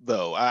you,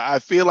 though, I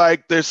feel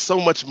like there's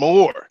so much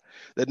more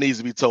that needs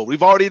to be told.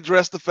 We've already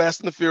addressed the Fast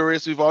and the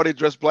Furious. We've already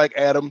addressed Black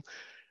Adam.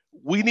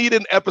 We need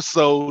an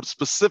episode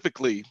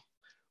specifically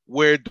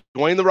where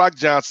Dwayne "The Rock"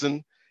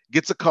 Johnson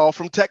gets a call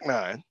from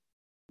Tech-9.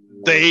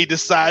 They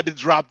decide to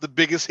drop the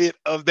biggest hit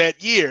of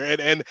that year,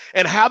 and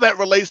how that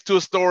relates to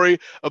a story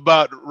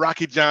about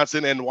Rocky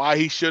Johnson and why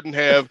he shouldn't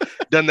have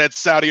done that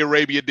Saudi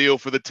Arabia deal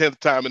for the 10th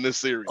time in this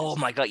series. Oh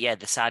my God, yeah,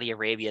 the Saudi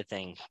Arabia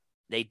thing.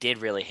 They did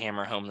really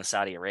hammer home the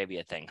Saudi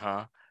Arabia thing,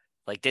 huh?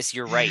 Like this,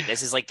 you're right.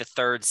 This is like the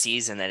 3rd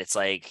season that it's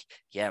like,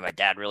 yeah, my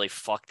dad really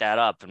fucked that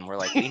up. And we're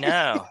like, we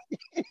know.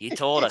 He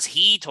told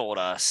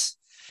us.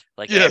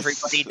 Like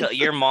everybody,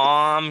 your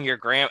mom, your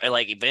grandma,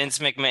 like Vince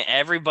McMahon,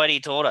 everybody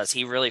told us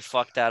he really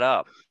fucked that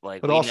up.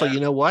 Like, but also,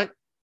 you know what?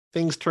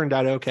 Things turned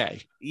out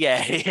okay.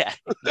 Yeah.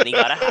 Then he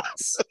got a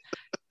house.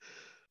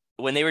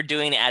 When they were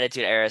doing the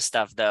Attitude Era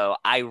stuff, though,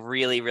 I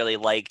really, really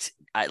liked.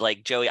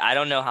 Like Joey, I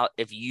don't know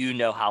if you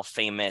know how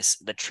famous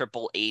the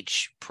Triple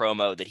H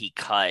promo that he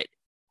cut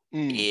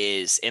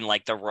is in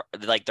like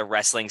the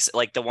wrestling,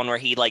 like the one where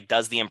he like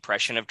does the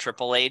impression of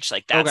Triple H.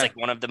 Like that's like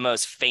one of the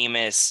most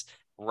famous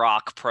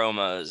Rock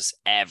promos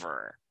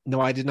ever. No,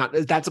 I did not.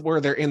 That's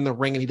where they're in the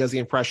ring and he does the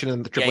impression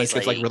and the Triple H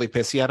gets like really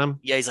pissy at him.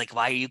 Yeah, he's like,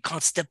 "Why are you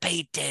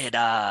constipated?"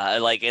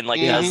 Does like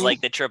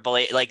the Triple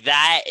H, like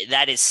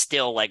that is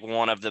still like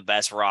one of the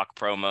best Rock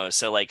promos.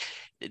 So like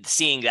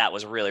seeing that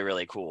was really,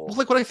 really cool. Well,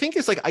 like what I think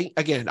is like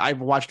I've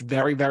watched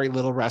very, very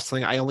little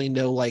wrestling. I only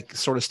know like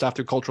sort of stuff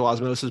through cultural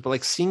osmosis, but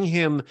like seeing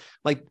him,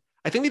 like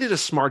I think they did a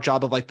smart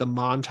job of like the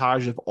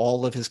montage of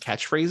all of his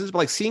catchphrases, but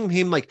like seeing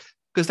him like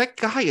because that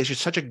guy is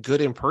just such a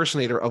good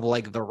impersonator of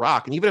like The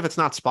Rock. And even if it's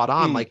not spot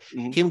on, like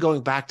Mm-hmm. him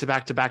going back to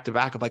back to back to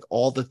back of like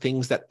all the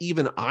things that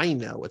even I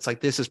know, it's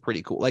like, this is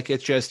pretty cool. Like,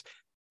 it's just,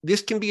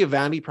 this can be a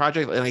vanity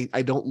project. And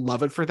I don't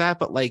love it for that,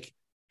 but like,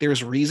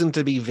 there's reason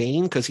to be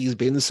vain because he's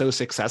been so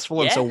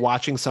successful. And so Yeah.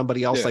 watching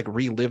somebody else Yeah. like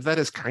relive that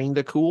is kind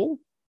of cool.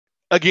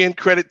 Again,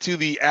 credit to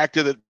the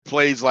actor that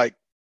plays like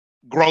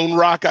grown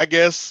Rock, I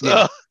guess.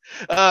 Yeah.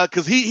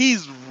 Because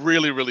he's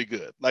really, really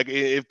good. Like,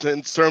 if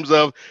in terms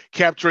of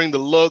capturing the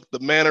look, the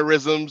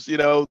mannerisms,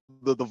 the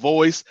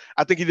voice,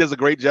 I think he does a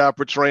great job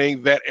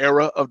portraying that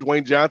era of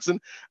Dwayne Johnson.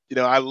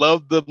 I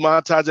love the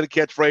montage of the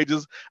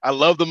catchphrases. I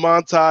love the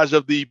montage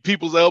of the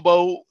people's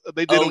elbow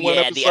they did in one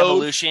episode. The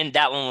evolution.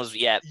 That one was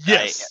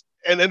Yes.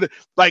 And then,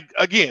 like,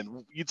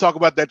 again, you talk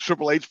about that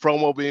Triple H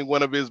promo being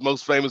one of his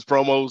most famous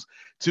promos.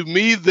 To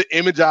me, the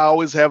image I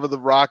always have of The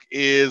Rock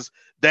is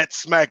that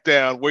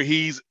SmackDown where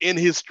he's in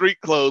his street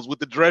clothes with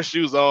the dress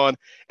shoes on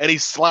and he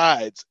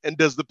slides and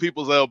does the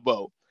people's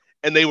elbow.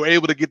 And they were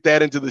able to get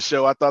that into the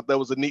show. I thought that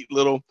was a neat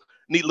little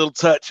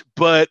touch.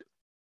 But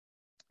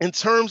in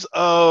terms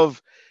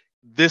of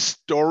this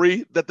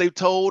story that they've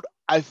told,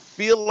 I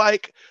feel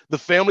like the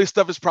family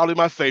stuff is probably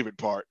my favorite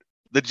part.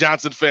 The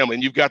Johnson family,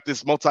 and you've got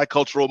this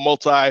multicultural,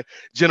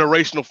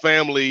 multi-generational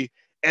family,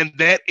 and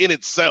that in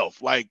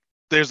itself, like,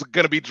 there's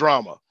going to be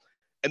drama.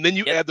 And then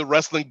you add the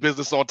wrestling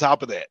business on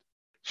top of that,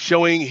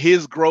 showing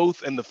his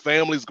growth and the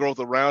family's growth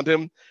around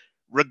him,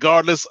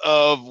 regardless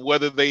of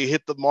whether they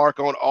hit the mark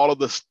on all of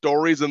the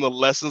stories and the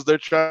lessons they're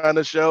trying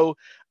to show.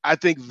 I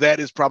think that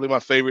is probably my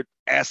favorite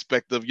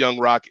aspect of Young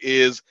Rock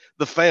is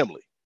the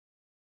family.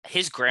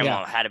 His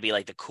grandma had to be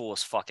like the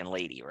coolest fucking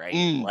lady, right?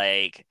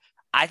 Like,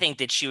 I think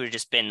that she would have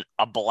just been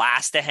a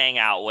blast to hang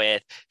out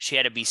with. She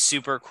had to be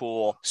super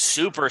cool,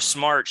 super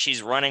smart.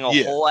 She's running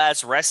a whole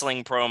ass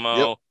wrestling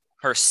promo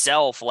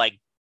herself, like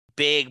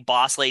big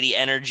boss lady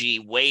energy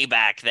way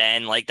back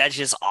then. Like, that's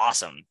just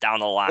awesome down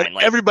the line.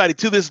 Like, everybody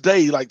to this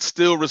day, like,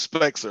 still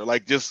respects her.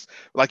 Like, just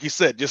like you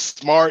said, just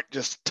smart,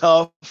 just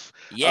tough.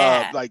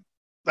 Yeah.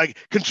 Like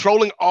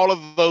controlling all of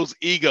those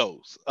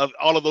egos of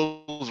all of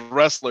those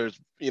wrestlers,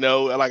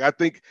 like, I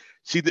think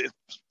she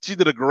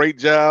did a great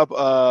job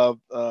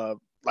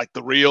like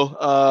the real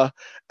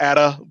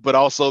Ada, but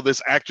also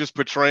this actress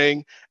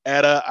portraying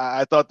Ada.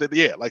 I thought that,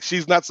 like,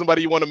 she's not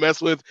somebody you want to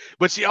mess with,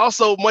 but she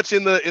also much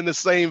in the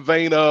same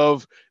vein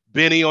of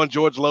Benny on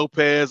George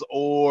Lopez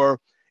or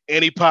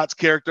Annie Potts'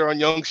 character on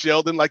Young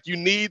Sheldon. Like, you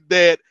need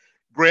that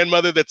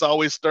grandmother that's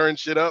always stirring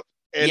shit up,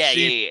 and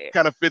she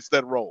kind of fits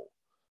that role.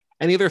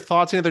 Any other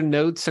thoughts, any other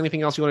notes,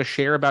 anything else you want to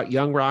share about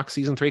Young Rock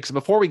season 3? Because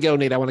before we go,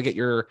 Nate, I want to get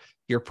your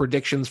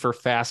predictions for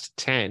Fast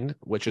 10,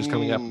 which is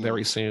coming up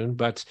very soon.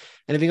 But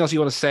anything else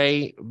you want to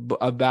say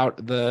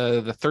about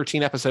the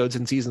 13 episodes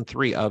in season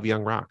 3 of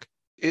Young Rock?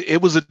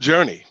 It was a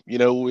journey.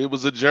 It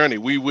was a journey.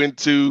 We went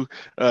to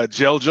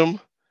Belgium.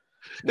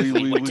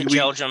 We went to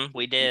Belgium.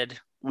 We did.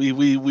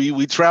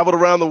 We traveled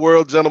around the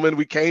world, gentlemen.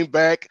 We came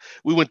back.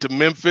 We went to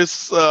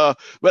Memphis.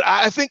 But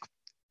I think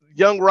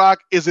Young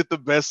Rock isn't the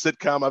best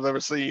sitcom I've ever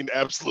seen.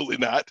 Absolutely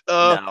not.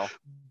 No.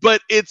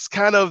 But it's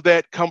kind of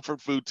that comfort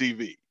food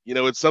TV.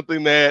 It's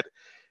something that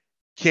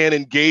can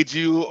engage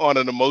you on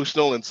an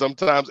emotional and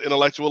sometimes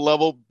intellectual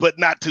level, but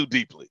not too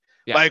deeply.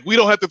 Yeah. Like, we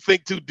don't have to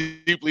think too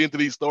deeply into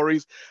these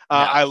stories.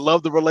 I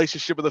love the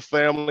relationship of the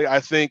family. I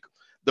think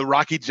the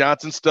Rocky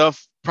Johnson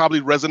stuff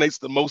probably resonates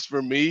the most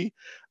for me,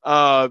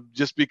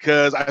 just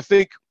because I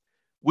think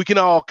we can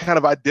all kind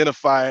of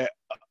identify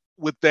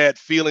with that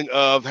feeling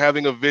of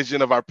having a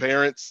vision of our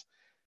parents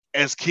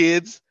as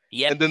kids.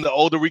 Yep. And then the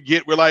older we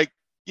get, we're like,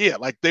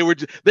 like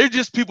they're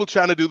just people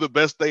trying to do the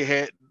best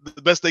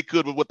they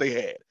could with what they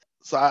had.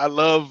 So I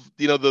love,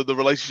 the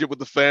relationship with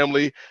the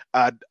family.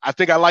 I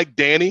think I like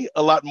Danny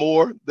a lot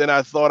more than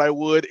I thought I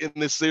would in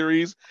this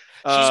series.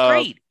 She's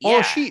great.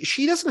 Yeah. Oh,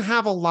 she doesn't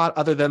have a lot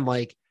other than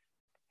like,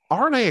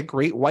 aren't I a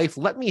great wife?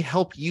 Let me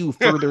help you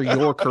further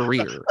your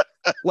career.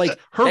 Like,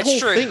 her whole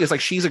thing is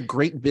like, she's a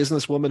great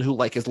businesswoman who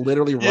like is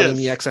literally running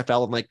the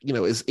XFL and like,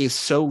 is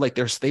so like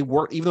they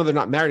work, even though they're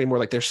not married anymore,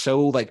 like they're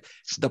so like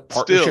the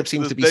partnership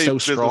seems to be so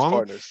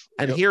strong.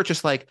 And here it's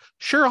just like,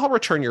 sure, I'll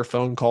return your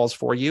phone calls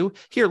for you.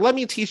 Here, let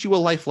me teach you a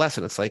life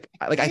lesson. It's like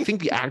I think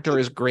the actor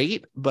is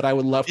great, but I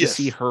would love to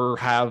see her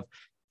have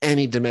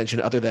any dimension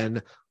other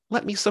than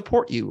let me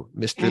support you,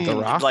 Mr. The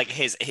Rock. Like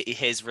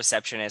his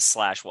receptionist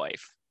 /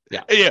 wife.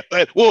 Yeah.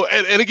 Well,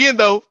 and again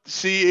though,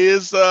 she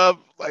is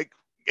like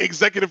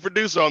executive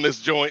producer on this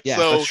joint. Yeah,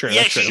 so that's true.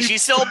 Yeah,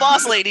 she's still a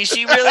boss lady.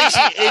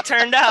 It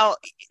turned out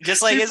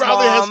just like his mom. She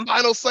probably has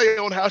final say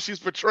on how she's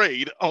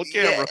portrayed on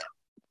camera.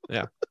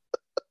 Yeah.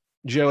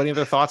 Joe, any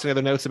other thoughts, any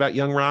other notes about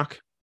Young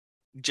Rock?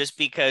 Just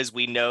because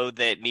we know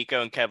that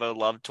Nico and Kevo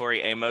love Tori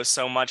Amos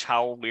so much,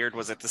 how weird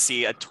was it to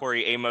see a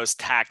Tori Amos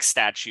tax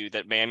statue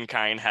that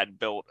Mankind had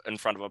built in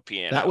front of a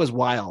piano? That was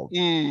wild.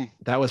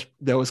 That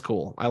was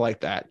cool. I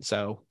like that.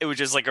 So it was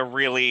just like a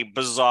really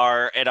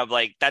bizarre, and I'm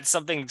like, that's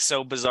something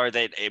so bizarre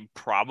that it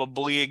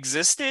probably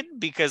existed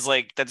because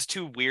like that's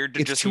too weird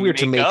to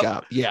to make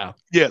up. Yeah.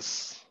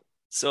 Yes.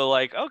 So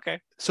like, okay.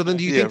 So then,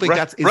 do you Yeah, think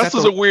like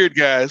wrestlers are weird,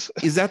 guys.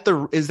 is that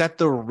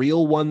the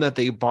real one that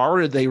they borrowed?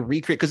 Or did they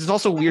recreate? Because it's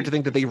also weird to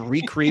think that they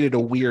recreated a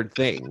weird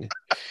thing.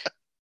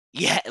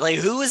 Yeah, like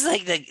who was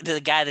like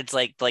the guy that's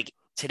like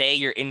today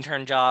your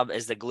intern job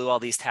is to glue all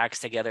these tacks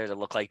together to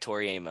look like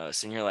Tori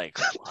Amos, and you're like,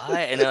 what?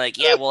 And they're like,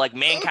 yeah, well, like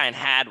Mankind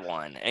had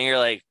one, and you're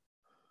like,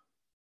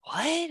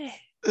 what?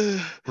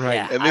 Right.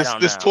 Yeah, And I don't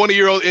this know.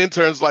 20-year-old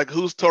intern's like,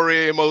 who's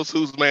Tori Amos?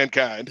 Who's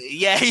Mankind?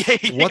 Yeah,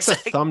 What's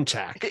exactly. a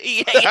thumbtack?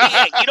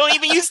 Yeah. You don't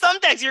even use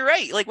thumbtacks. You're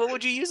right. Like, what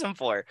would you use them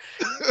for?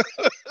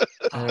 I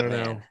Oh don't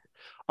man. know.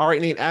 All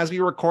right, Nate, as we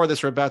record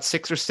this, we're about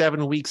 6 or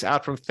 7 weeks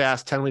out from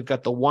Fast 10. We've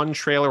got the one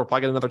trailer. We'll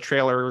probably get another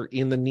trailer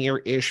in the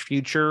near-ish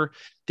future.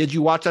 Did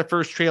you watch that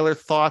first trailer?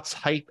 Thoughts,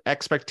 hype,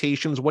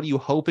 expectations? What are you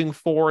hoping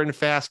for in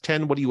Fast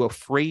 10? What are you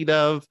afraid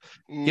of?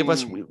 Give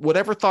us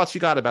whatever thoughts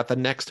you got about the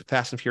next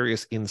Fast and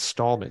Furious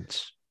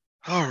installment.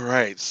 All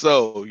right.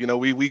 So,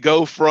 we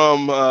go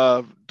from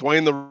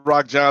Dwayne "The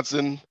Rock"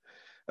 Johnson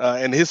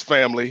and his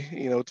family,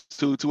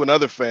 to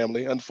another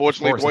family.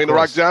 Unfortunately, Of Dwayne "The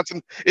Rock" course.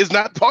 Johnson is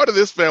not part of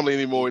this family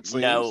anymore, it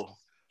seems. No,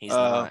 he's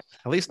not.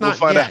 At least We'll not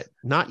find yet. out.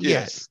 Not yet.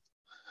 Yes.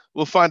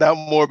 We'll find out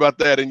more about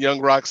that in Young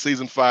Rock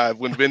season 5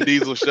 when Vin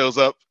Diesel shows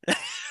up,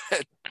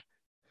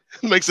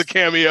 makes a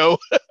cameo.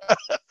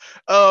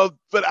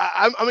 But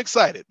I'm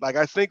excited. Like,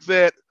 I think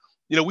that,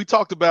 we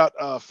talked about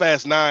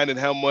Fast 9 and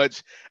how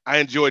much I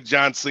enjoyed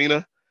John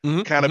Cena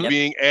kind of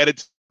being added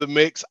to the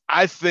mix.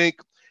 I think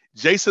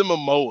Jason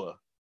Momoa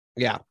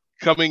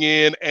coming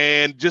in,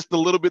 and just the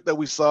little bit that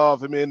we saw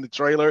of him in the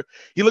trailer,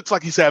 he looks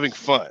like he's having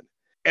fun.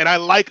 And I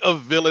like a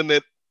villain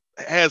that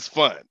has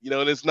fun,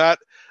 and it's not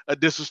a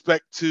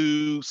disrespect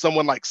to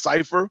someone like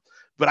Cypher,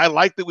 but I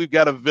like that we've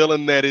got a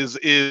villain that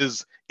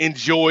is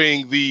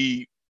enjoying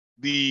the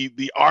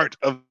art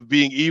of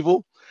being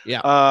evil.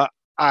 Yeah.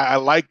 I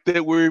like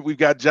that we've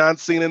got John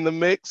Cena in the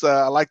mix.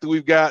 I like that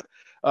we've got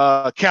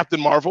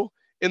Captain Marvel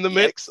in the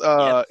mix.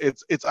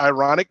 It's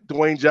ironic.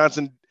 Dwayne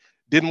Johnson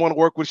didn't want to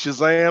work with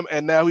Shazam,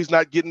 and now he's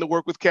not getting to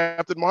work with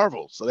Captain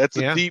Marvel. So that's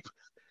a deep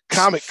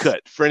comic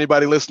cut for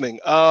anybody listening.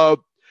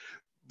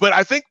 But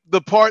I think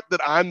the part that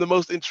I'm the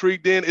most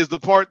intrigued in is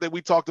the part that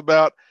we talked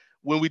about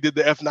when we did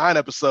the F9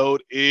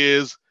 episode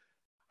is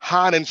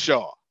Han and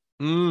Shaw.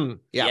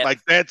 Like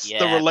that's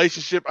the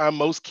relationship I'm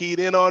most keyed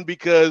in on,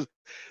 because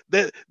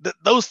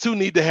those two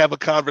need to have a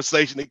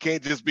conversation. It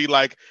can't just be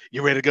like,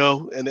 you ready to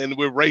go? And then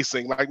we're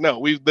racing. Like,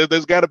 no,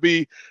 there's got to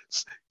be,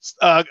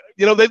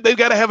 they've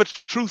got to have a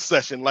truth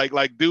session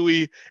like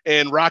Dewey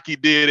and Rocky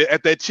did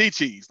at that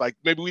Chi-Chi's. Like,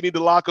 maybe we need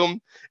to lock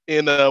them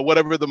in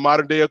whatever the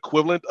modern day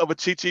equivalent of a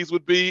Chi-Chi's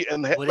would be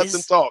and let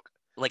them talk.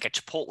 Like a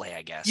Chipotle,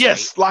 I guess.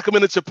 Yes, right? Lock them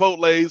in the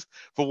Chipotles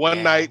for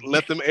one night,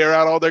 let them air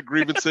out all their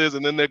grievances,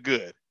 and then they're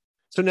good.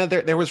 So now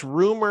there was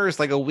rumors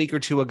like a week or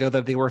two ago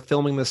that they were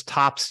filming this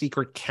top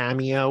secret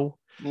cameo.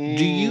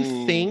 Do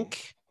you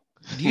think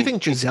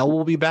Giselle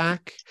will be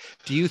back?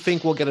 Do you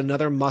think we'll get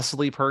another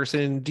muscly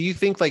person? Do you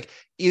think, like,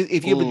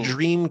 if you have a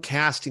dream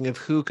casting of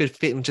who could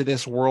fit into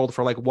this world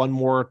for like one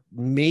more,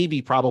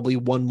 maybe probably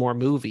one more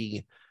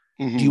movie,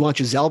 do you want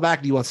Giselle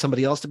back? Do you want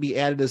somebody else to be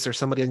added? Is there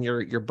somebody on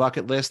your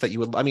bucket list that you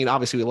would, I mean,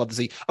 obviously we'd love to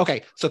see.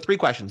 Okay, so 3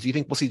 questions. Do you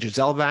think we'll see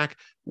Giselle back?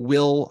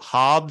 Will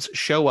Hobbs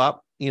show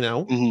up?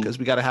 Because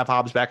we got to have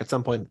Hobbs back at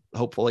some point,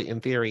 hopefully, in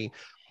theory.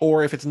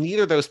 Or if it's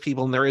neither of those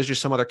people and there is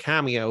just some other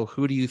cameo,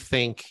 who do you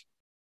think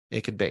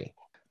it could be?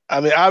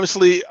 I mean,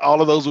 obviously, all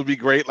of those would be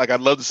great. Like,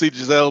 I'd love to see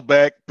Giselle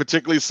back,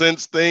 particularly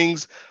since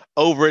things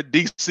over at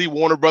DC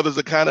Warner Brothers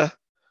are kind of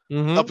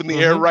up in the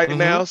air right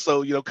now.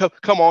 So,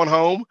 come on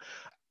home.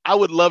 I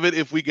would love it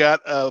if we got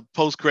a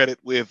post credit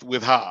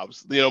with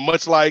Hobbs.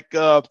 Much like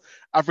I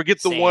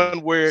forget the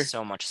one where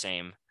so much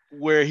same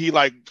where he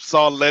like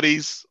saw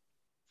Letty's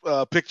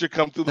picture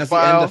come through the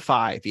file. The end of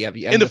 5. Yeah,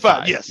 the end of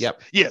 5. Yes.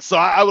 Yep. Yes. So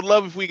I would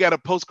love if we got a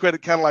post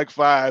credit kind of like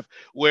 5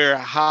 where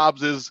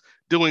Hobbs is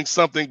doing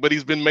something, but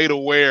he's been made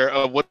aware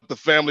of what the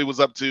family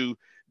was up to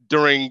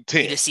during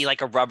 10. You just see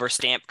like a rubber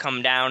stamp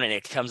come down, and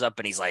it comes up,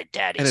 and he's like,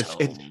 "Daddy's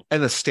home."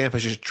 And the stamp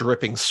is just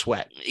dripping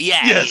sweat.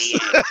 Yeah. Yes.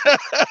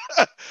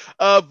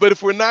 But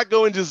if we're not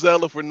going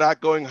Giselle, if we're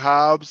not going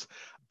Hobbs,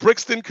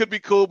 Brixton could be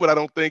cool, but I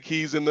don't think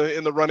he's in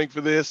the running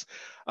for this.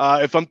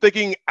 If I'm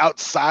thinking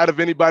outside of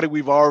anybody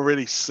we've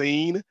already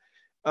seen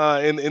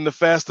in the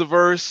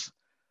Fastiverse,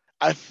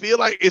 I feel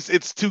like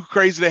it's too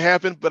crazy to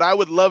happen. But I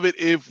would love it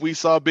if we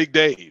saw Big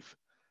Dave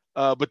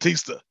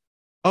Batista.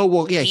 Oh,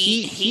 well, yeah,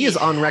 he is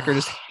on record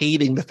as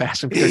hating the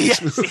Fast and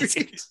Furious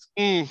movies.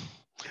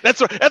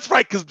 That's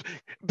right, because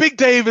Big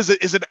Dave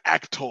is an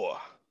actor.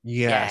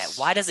 Yes.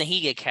 Yeah, why doesn't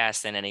he get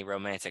cast in any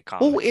romantic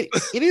comedy? Oh,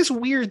 it is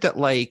weird that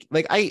like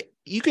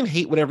you can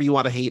hate whatever you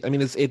want to hate. I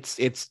mean,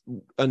 it's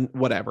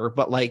whatever,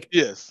 but like,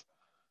 yes,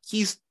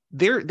 he's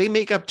there. They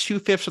make up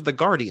 2/5 of the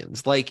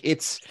Guardians. Like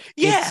he's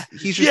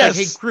just like,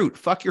 hey, Groot,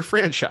 fuck your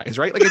franchise,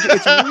 right? Like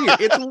it's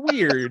weird. It's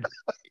weird.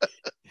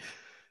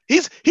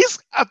 He's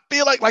I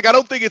feel like I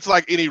don't think it's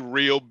like any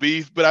real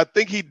beef, but I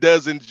think he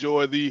does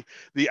enjoy the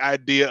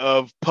idea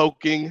of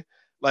poking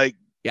like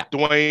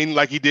Dwayne,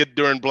 like he did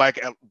during Black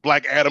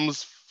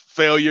Adam's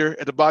failure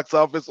at the box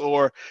office,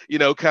 or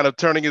kind of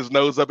turning his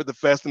nose up at the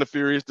Fast and the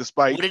Furious,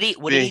 despite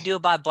What did he do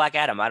about Black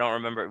Adam? I don't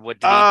remember. What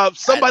did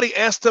somebody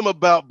asked him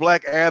about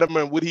Black Adam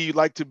and would he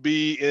like to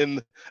be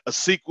in a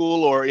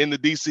sequel or in the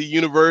DC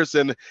universe,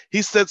 and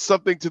he said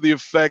something to the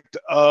effect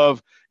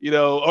of,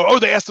 or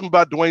they asked him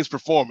about Dwayne's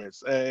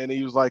performance, and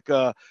he was like,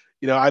 I'm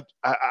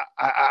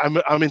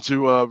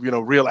into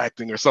real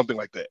acting or something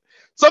like that,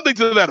 something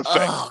to that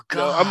effect. Oh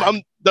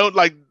God.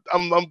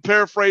 I'm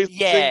paraphrasing.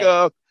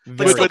 Yeah.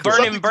 But still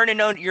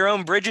burning your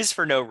own bridges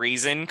for no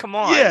reason. Come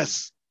on.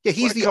 Yes. Yeah,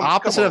 he's the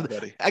opposite of.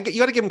 You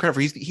got to give him credit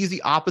for he's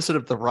the opposite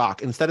of The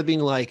Rock. Instead of being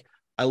like,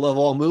 I love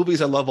all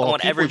movies, I love all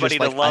people, everybody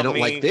just to like, love I don't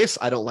me. like this,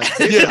 I don't like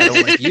this, I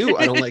don't like you,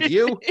 I don't like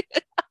you.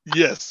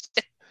 Yes.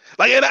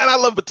 And I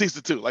love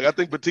Batista too. I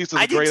think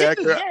Batista's a great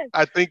actor. Yeah.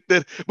 I think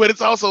that, but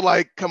it's also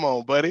like, come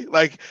on, buddy.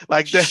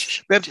 That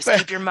just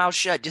keep your mouth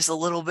shut just a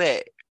little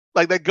bit.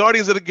 Like that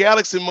Guardians of the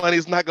Galaxy money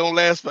is not gonna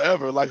last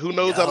forever. Like, who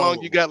knows how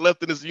long you got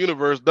left in this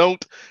universe?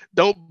 Don't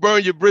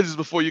burn your bridges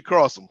before you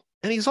cross them.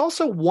 And he's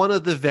also one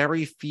of the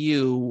very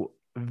few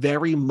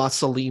very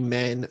muscly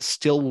men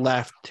still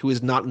left who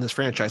is not in this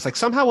franchise. Like,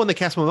 somehow when they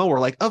cast Momoa, we're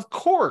like, of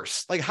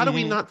course. Like, how do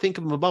we not think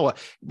of Momoa?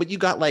 But you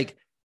got like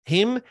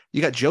him,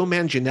 you got Joe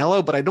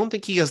Manganiello, but I don't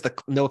think he has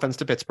no offense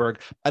to Pittsburgh,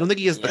 I don't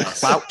think he has the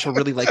clout to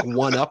really like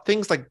one up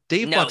things. Like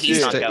Dave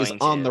Bautista is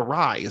on the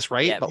rise,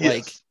 right? But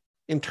like,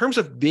 in terms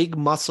of big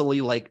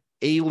muscly, like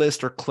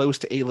A-list or close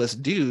to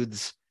A-list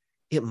dudes,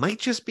 it might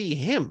just be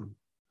him.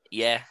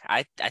 Yeah,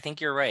 I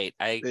think you're right.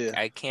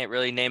 I can't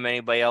really name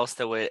anybody else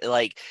that would,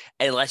 like,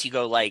 unless you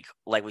go like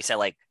we said,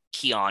 like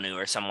Keanu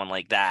or someone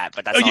like that.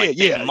 But that's Like,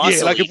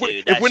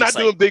 if we're not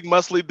doing big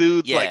muscly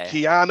dudes like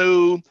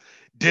Keanu,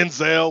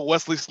 Denzel,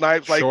 Wesley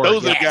Snipes, like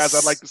those are the guys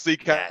I'd like to see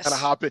kind of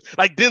hop in.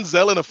 Like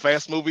Denzel in a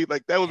Fast movie,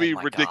 like that would be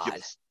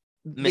ridiculous.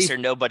 Mr.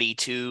 Nobody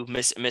 2,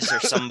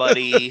 Mr.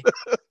 Somebody.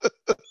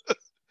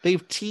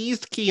 They've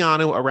teased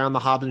Keanu around the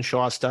Hobbs and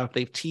Shaw stuff.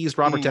 They've teased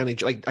Robert Downey.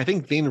 Like, I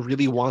think Vin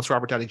really wants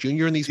Robert Downey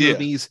Jr. in these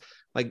movies.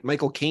 Like,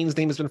 Michael Caine's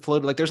name has been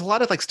floated. Like, there's a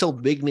lot of like still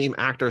big name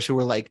actors who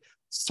are like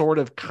sort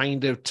of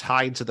kind of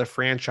tied to the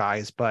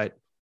franchise, but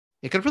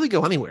it could really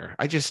go anywhere.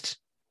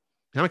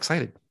 I'm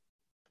excited.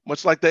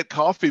 Much like that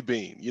coffee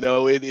bean, you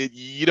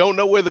don't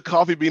know where the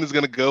coffee bean is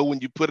going to go when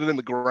you put it in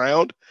the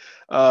ground.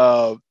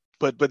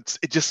 But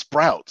it just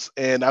sprouts,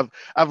 and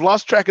I've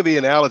lost track of the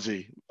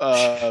analogy,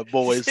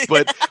 boys.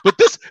 But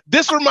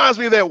this reminds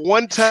me of that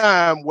one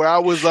time where I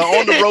was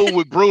on the road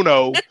with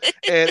Bruno,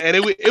 and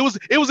it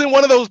was in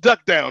one of those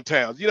duck down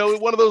towns,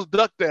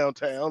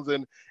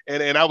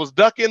 and I was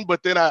ducking,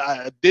 but then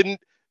I didn't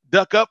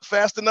duck up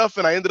fast enough,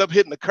 and I ended up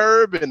hitting the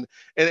curb, and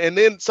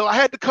then so I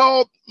had to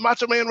call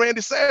Macho Man Randy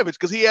Savage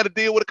because he had to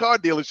deal with a car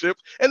dealership,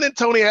 and then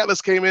Tony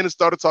Atlas came in and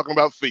started talking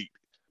about feet.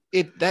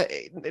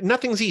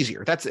 Nothing's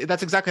easier. That's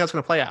exactly how it's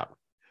going to play out.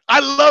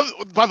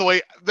 By the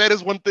way, that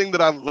is one thing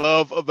that I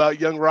love about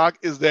Young Rock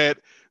is that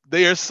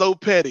they are so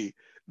petty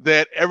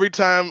that every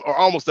time, or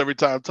almost every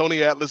time,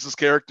 Tony Atlas's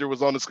character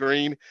was on the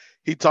screen,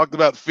 he talked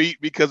about feet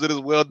because it is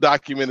well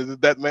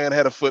documented that man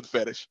had a foot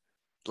fetish.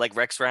 Like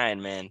Rex Ryan,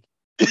 man.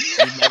 He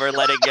never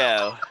let it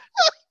go.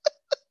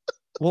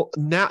 Well,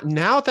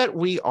 now that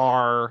we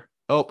are,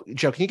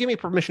 Joe, can you give me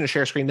permission to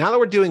share screen? Now that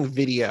we're doing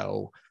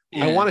video,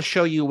 I want to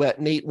show you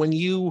what, Nate, when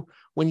you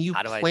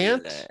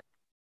plant,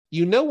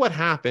 you know what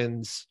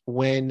happens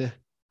when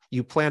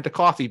you plant a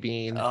coffee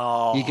bean.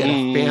 You get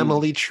a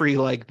family tree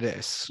like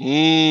this.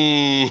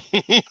 The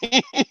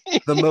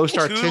most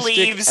artistic 2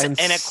 leaves and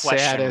a question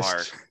saddest.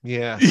 mark.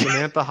 Yeah,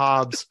 Samantha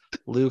Hobbs,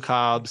 Luke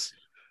Hobbs,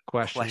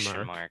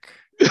 question mark.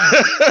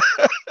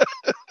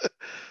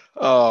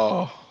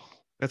 Oh.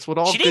 That's what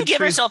all she didn't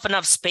give herself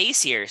enough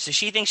space here, so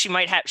she thinks she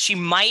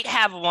might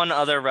have one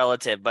other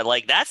relative, but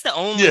like that's the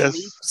only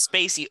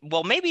space.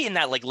 Well, maybe in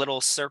that like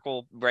little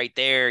circle right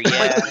there,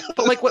 yeah.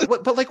 but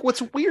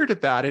what's weird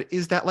about it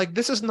is that like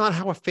this is not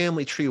how a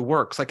family tree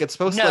works. Like it's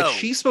supposed to, like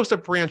she's supposed to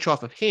branch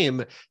off of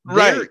him.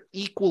 They're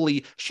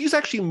equally. She's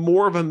actually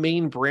more of a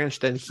main branch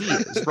than he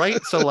is,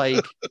 right? So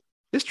like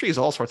this tree is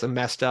all sorts of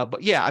messed up.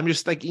 But yeah, I'm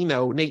just like,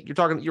 Nate,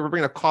 you're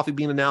bringing up coffee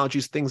bean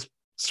analogies. Things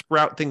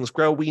sprout, things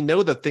grow. We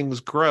know that things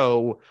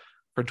grow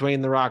for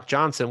Dwayne "The Rock"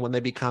 Johnson when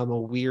they become a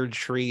weird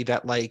tree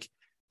that like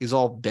is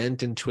all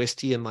bent and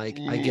twisty, and like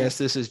I guess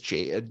this is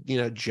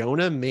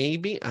Jonah,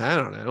 maybe, I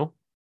don't know.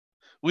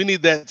 We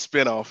need that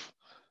spinoff,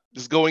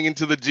 just going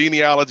into the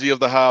genealogy of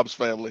the Hobbs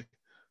family.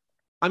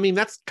 I mean,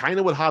 that's kind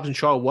of what Hobbs and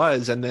Shaw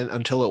was, and then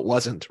until it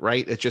wasn't,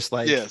 right? It's just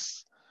like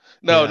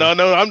No.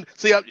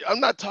 I'm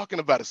not talking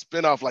about a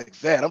spinoff like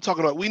that. I'm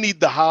talking about we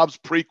need the Hobbs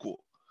prequel.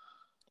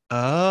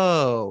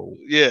 Oh,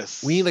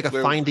 yes. We need like a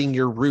Finding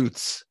Your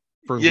Roots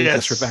for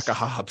Lucas Rebecca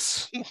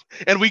Hobbs.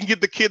 And we can get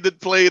the kid that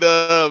played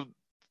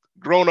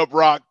Grown Up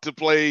Rock to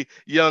play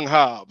Young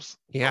Hobbs.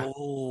 Yeah.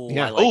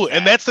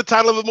 And that's the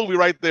title of the movie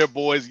right there,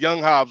 boys.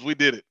 Young Hobbs. We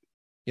did it.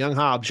 Young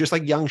Hobbs, just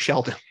like Young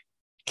Sheldon.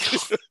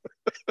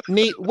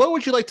 Nate, what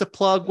would you like to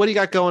plug? What do you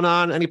got going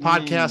on? Any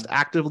podcast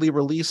actively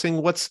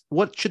releasing? What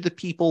should the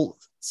people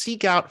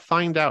seek out,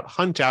 find out,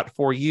 hunt out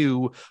for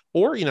you,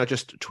 or,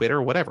 just Twitter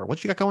or whatever?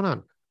 What you got going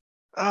on?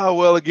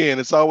 Well, again,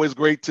 it's always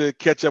great to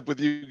catch up with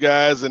you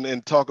guys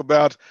and talk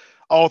about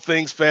all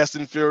things Fast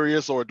and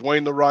Furious or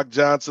Dwayne The Rock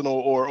Johnson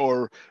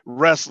or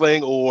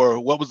wrestling or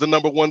what was the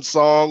number one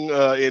song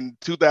in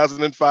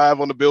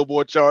 2005 on the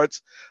Billboard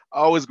charts.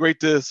 Always great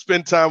to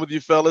spend time with you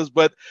fellas.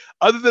 But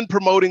other than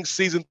promoting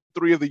season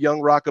 3 of The Young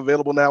Rock,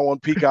 available now on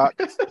Peacock,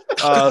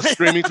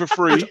 streaming for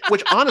free.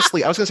 Which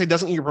honestly, I was going to say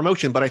doesn't need your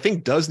promotion, but I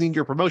think does need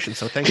your promotion.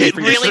 So thank you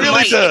for your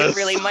service. It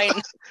really might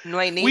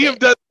need We have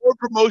done more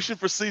promotion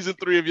for season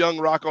 3 of Young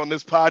Rock on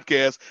this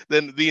podcast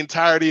than the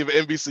entirety of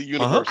NBC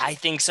Universe. I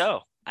think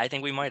so. I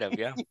think we might have,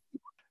 yeah.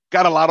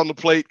 Got a lot on the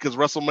plate because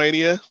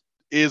WrestleMania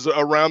is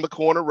around the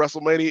corner.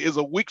 WrestleMania is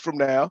a week from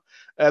now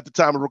at the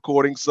time of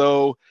recording.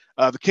 So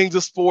the Kings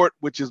of Sport,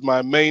 which is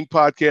my main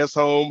podcast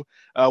home,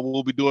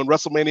 we'll be doing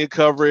WrestleMania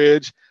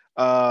coverage.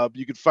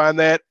 You can find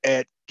that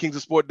at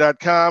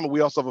kingsofsport.com. We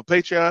also have a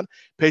Patreon,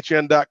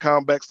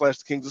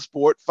 patreon.com/the Kings of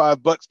Sport.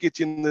 $5 gets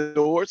you in the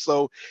door.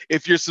 So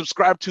if you're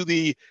subscribed to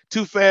the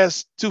Too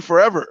Fast, Too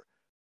Forever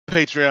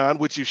Patreon,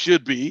 which you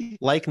should be,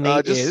 like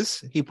Nate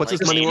is, he puts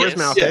his money where his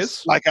mouth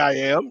is, like I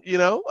am,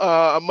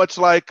 much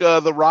like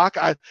The Rock.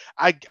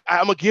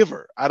 I'm a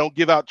giver. I don't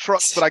give out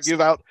trucks, but I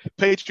give out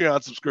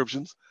Patreon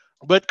subscriptions.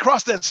 But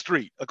cross that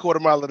street a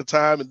quarter mile at a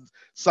time and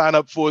sign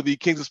up for the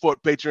Kings of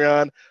Sport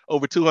Patreon.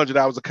 Over 200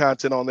 hours of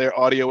content on there,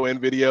 audio and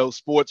video,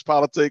 sports,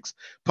 politics,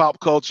 pop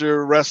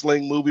culture,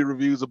 wrestling, movie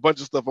reviews, a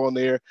bunch of stuff on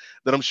there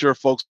that I'm sure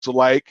folks will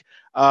like.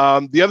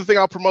 The other thing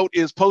I'll promote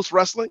is Post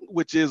Wrestling,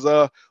 which is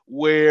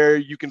where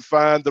you can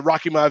find the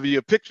Rocky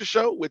Maivia Picture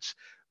Show, which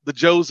the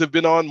Joes have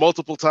been on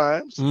multiple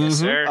times. Yes,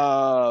 sir.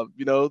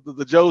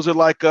 The Joes are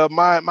like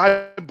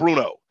my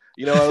Bruno.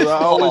 They're not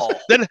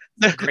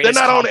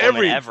on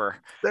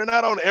they're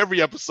not on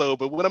every episode,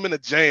 but when I'm in a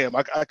jam,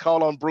 I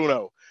call on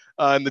Bruno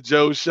and the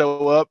Joes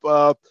show up.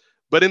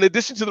 But in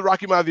addition to the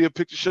Rocky Maivia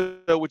Picture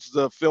Show, which is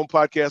a film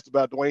podcast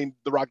about Dwayne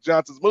The Rock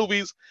Johnson's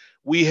movies,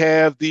 we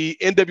have the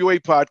NWA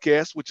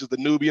podcast, which is the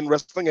Nubian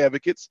Wrestling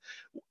Advocates.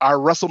 Our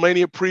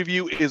WrestleMania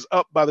preview is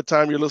up by the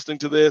time you're listening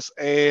to this,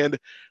 and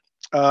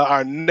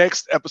our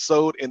next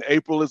episode in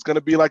April is going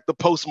to be like the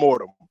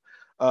postmortem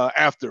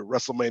after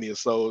WrestleMania.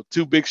 So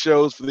 2 big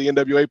shows for the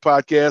NWA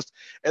podcast.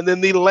 And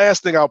then the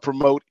last thing I'll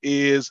promote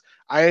is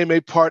I am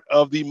a part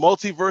of the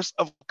Multiverse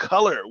of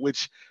Color,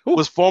 which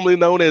was formerly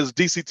known as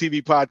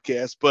DCTV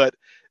Podcast, but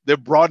they're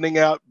broadening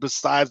out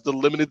besides the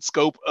limited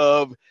scope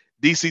of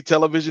DC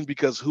television,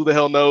 because who the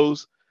hell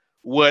knows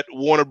what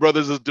Warner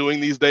Brothers is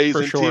doing these days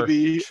in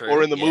TV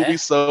or in the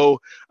movies.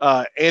 So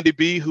Andy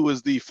B, who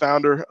is the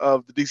founder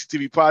of the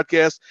DCTV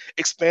podcast,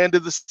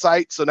 expanded the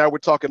site. So now we're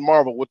talking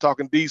Marvel, we're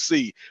talking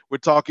DC, we're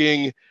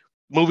talking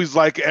movies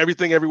like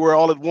Everything Everywhere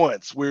All at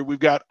Once, where we've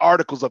got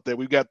articles up there,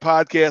 we've got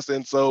podcasts.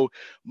 And so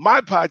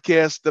my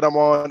podcast that I'm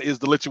on is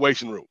The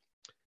Lituation Room,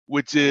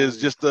 which is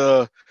just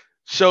a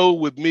show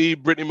with me,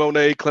 Brittany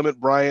Monet, Clement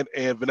Bryant,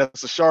 and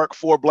Vanessa Shark,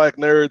 4 black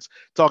nerds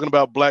talking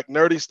about black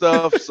nerdy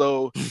stuff.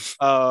 So,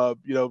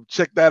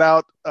 check that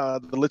out. The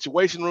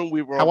Lituation Room.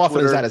 We were. How on often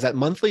Twitter. is that? Is that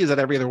monthly? Is that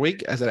every other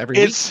week? Is that every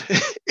week?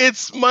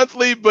 It's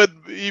monthly, but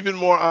even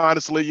more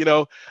honestly,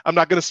 I'm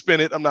not going to spin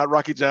it. I'm not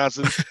Rocky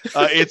Johnson.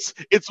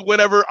 It's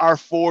whenever our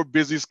 4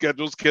 busy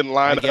schedules can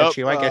line up.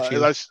 I get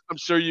you. I'm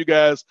sure you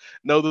guys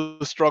know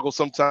the struggle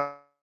sometimes.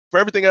 For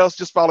everything else,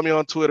 just follow me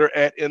on Twitter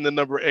at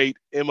 @8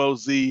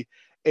 MOZAIK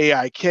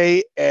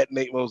at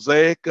Nate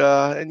Mosaic.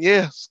 And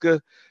yeah, it's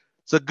good.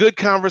 It's a good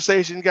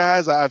conversation,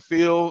 guys. I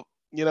feel,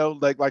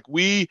 like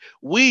we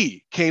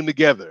came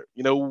together,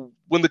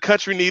 when the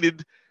country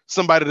needed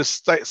somebody to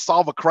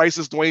solve a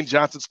crisis, Dwayne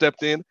Johnson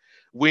stepped in.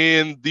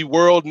 When the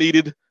world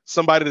needed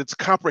somebody to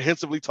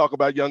comprehensively talk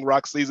about Young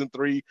Rock season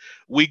 3,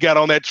 we got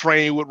on that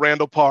train with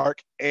Randall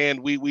Park, and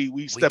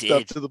we stepped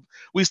up to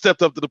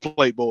the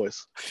plate,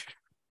 boys.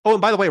 Oh,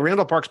 and by the way,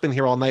 Randall Park's been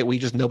here all night.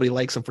 Nobody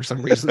likes him for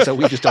some reason, so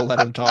we just don't let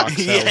him talk.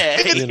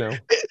 So,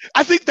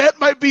 I think that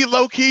might be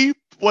low-key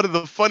one of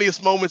the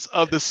funniest moments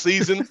of the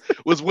season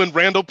was when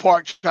Randall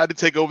Park tried to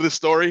take over the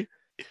story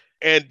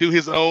and do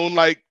his own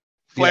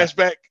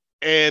flashback.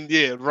 And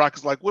Rock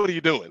is like, "What are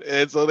you doing?"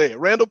 And so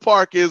Randall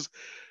Park is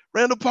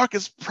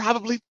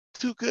probably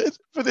too good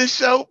for this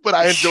show, but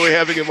I enjoy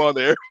having him on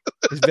there.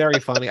 It's very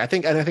funny. I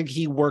think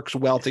he works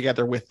well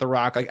together with The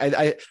Rock.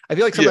 I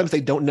feel like sometimes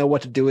they don't know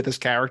what to do with this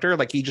character.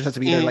 Like he just has to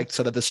be there,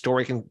 so that the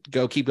story can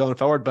keep going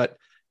forward. But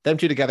them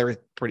two together is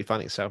pretty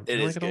funny. So it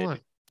is good.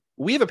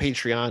 We have a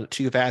Patreon,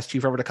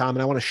 toofast2forever.com,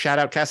 and I want to shout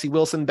out Cassie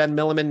Wilson, Ben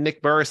Milliman,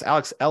 Nick Burris,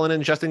 Alex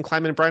Ellenin, Justin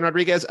Kleiman, Brian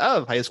Rodriguez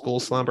of High School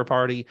Slumber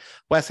Party,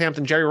 Wes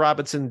Hampton, Jerry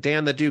Robinson,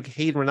 Dan the Duke,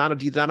 Hayden Renato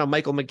DiDonato,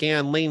 Michael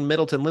McGann, Lane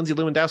Middleton, Lindsay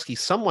Lewandowski,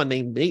 someone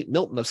named Nate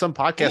Milton of some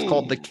podcast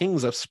called The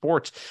Kings of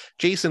Sports,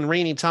 Jason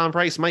Rainey, Tom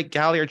Price, Mike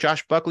Gallier,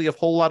 Josh Buckley of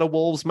Whole Lot of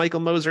Wolves, Michael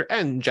Moser,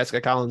 and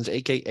Jessica Collins,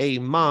 a.k.a.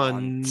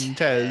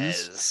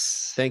 Montez.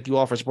 Thank you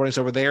all for supporting us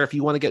over there. If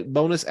you want to get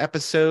bonus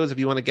episodes, if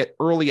you want to get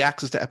early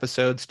access to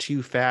episodes,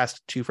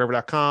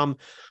 toofast2forever.com.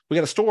 We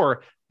got a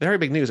store, very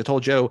big news. I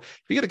told Joe,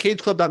 if you go to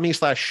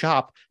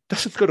cageclub.me/shop,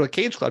 doesn't go to a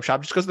Cage Club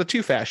shop, just goes to the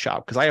Too Fast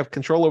shop because I have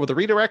control over the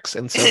redirects.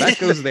 And so that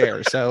goes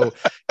there. So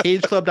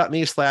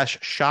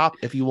cageclub.me/shop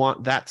if you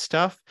want that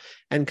stuff.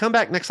 And come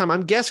back next time.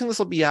 I'm guessing this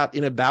will be out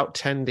in about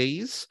 10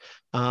 days.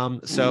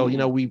 So,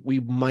 we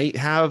might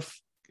have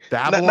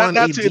Babylon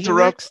not AD to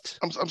interrupt.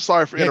 next. I'm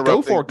sorry for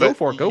interrupting. Go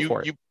for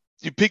it.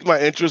 You piqued my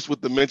interest with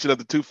the mention of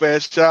the Too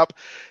Fast shop.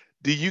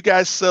 Do you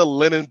guys sell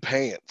linen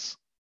pants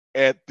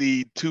at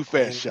the Too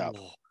Fast shop?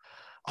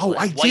 Oh,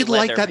 I did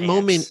like that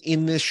moment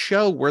in this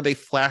show where they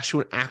flash to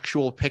an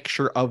actual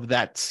picture of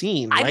that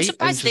scene. Right? I'm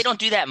surprised they don't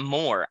do that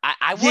more.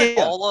 I want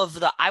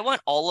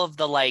all of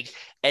the like.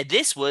 And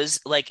this was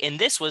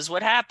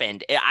what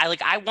happened.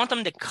 I want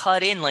them to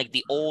cut in like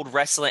the old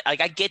wrestling. Like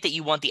I get that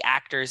you want the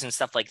actors and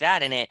stuff like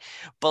that in it,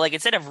 but like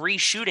instead of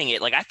reshooting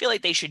it, like I feel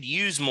like they should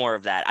use more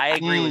of that. I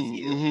agree with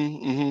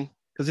you.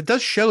 Because it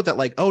does show that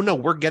like, oh no,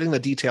 we're getting the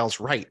details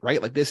right?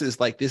 Like this is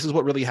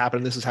what really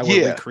happened. This is how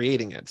we're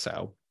recreating it.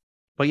 So.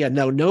 But yeah,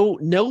 no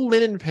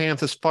linen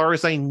pants as far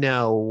as I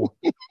know,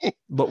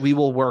 but we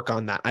will work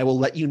on that. I will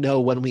let you know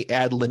when we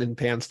add linen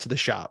pants to the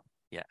shop.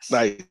 Yes.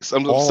 Nice.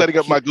 I'm setting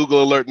up my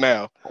Google alert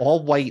now.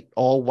 All white.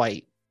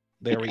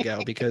 There we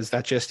go. Because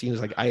that just seems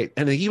like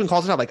and it even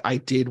calls it out like I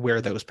did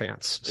wear those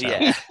pants. So,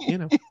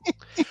 yeah.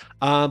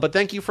 But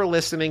thank you for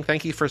listening.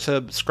 Thank you for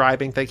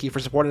subscribing. Thank you for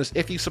supporting us.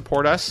 If you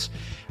support us,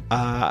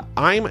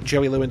 I'm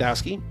Joey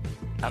Lewandowski.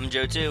 I'm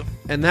Joe too.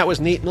 And that was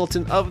Nate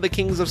Milton of the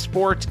Kings of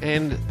Sport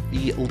and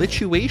the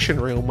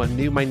Lituation Room,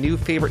 my new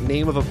favorite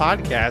name of a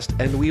podcast,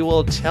 and we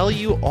will tell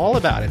you all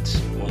about it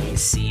when we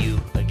see you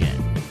again.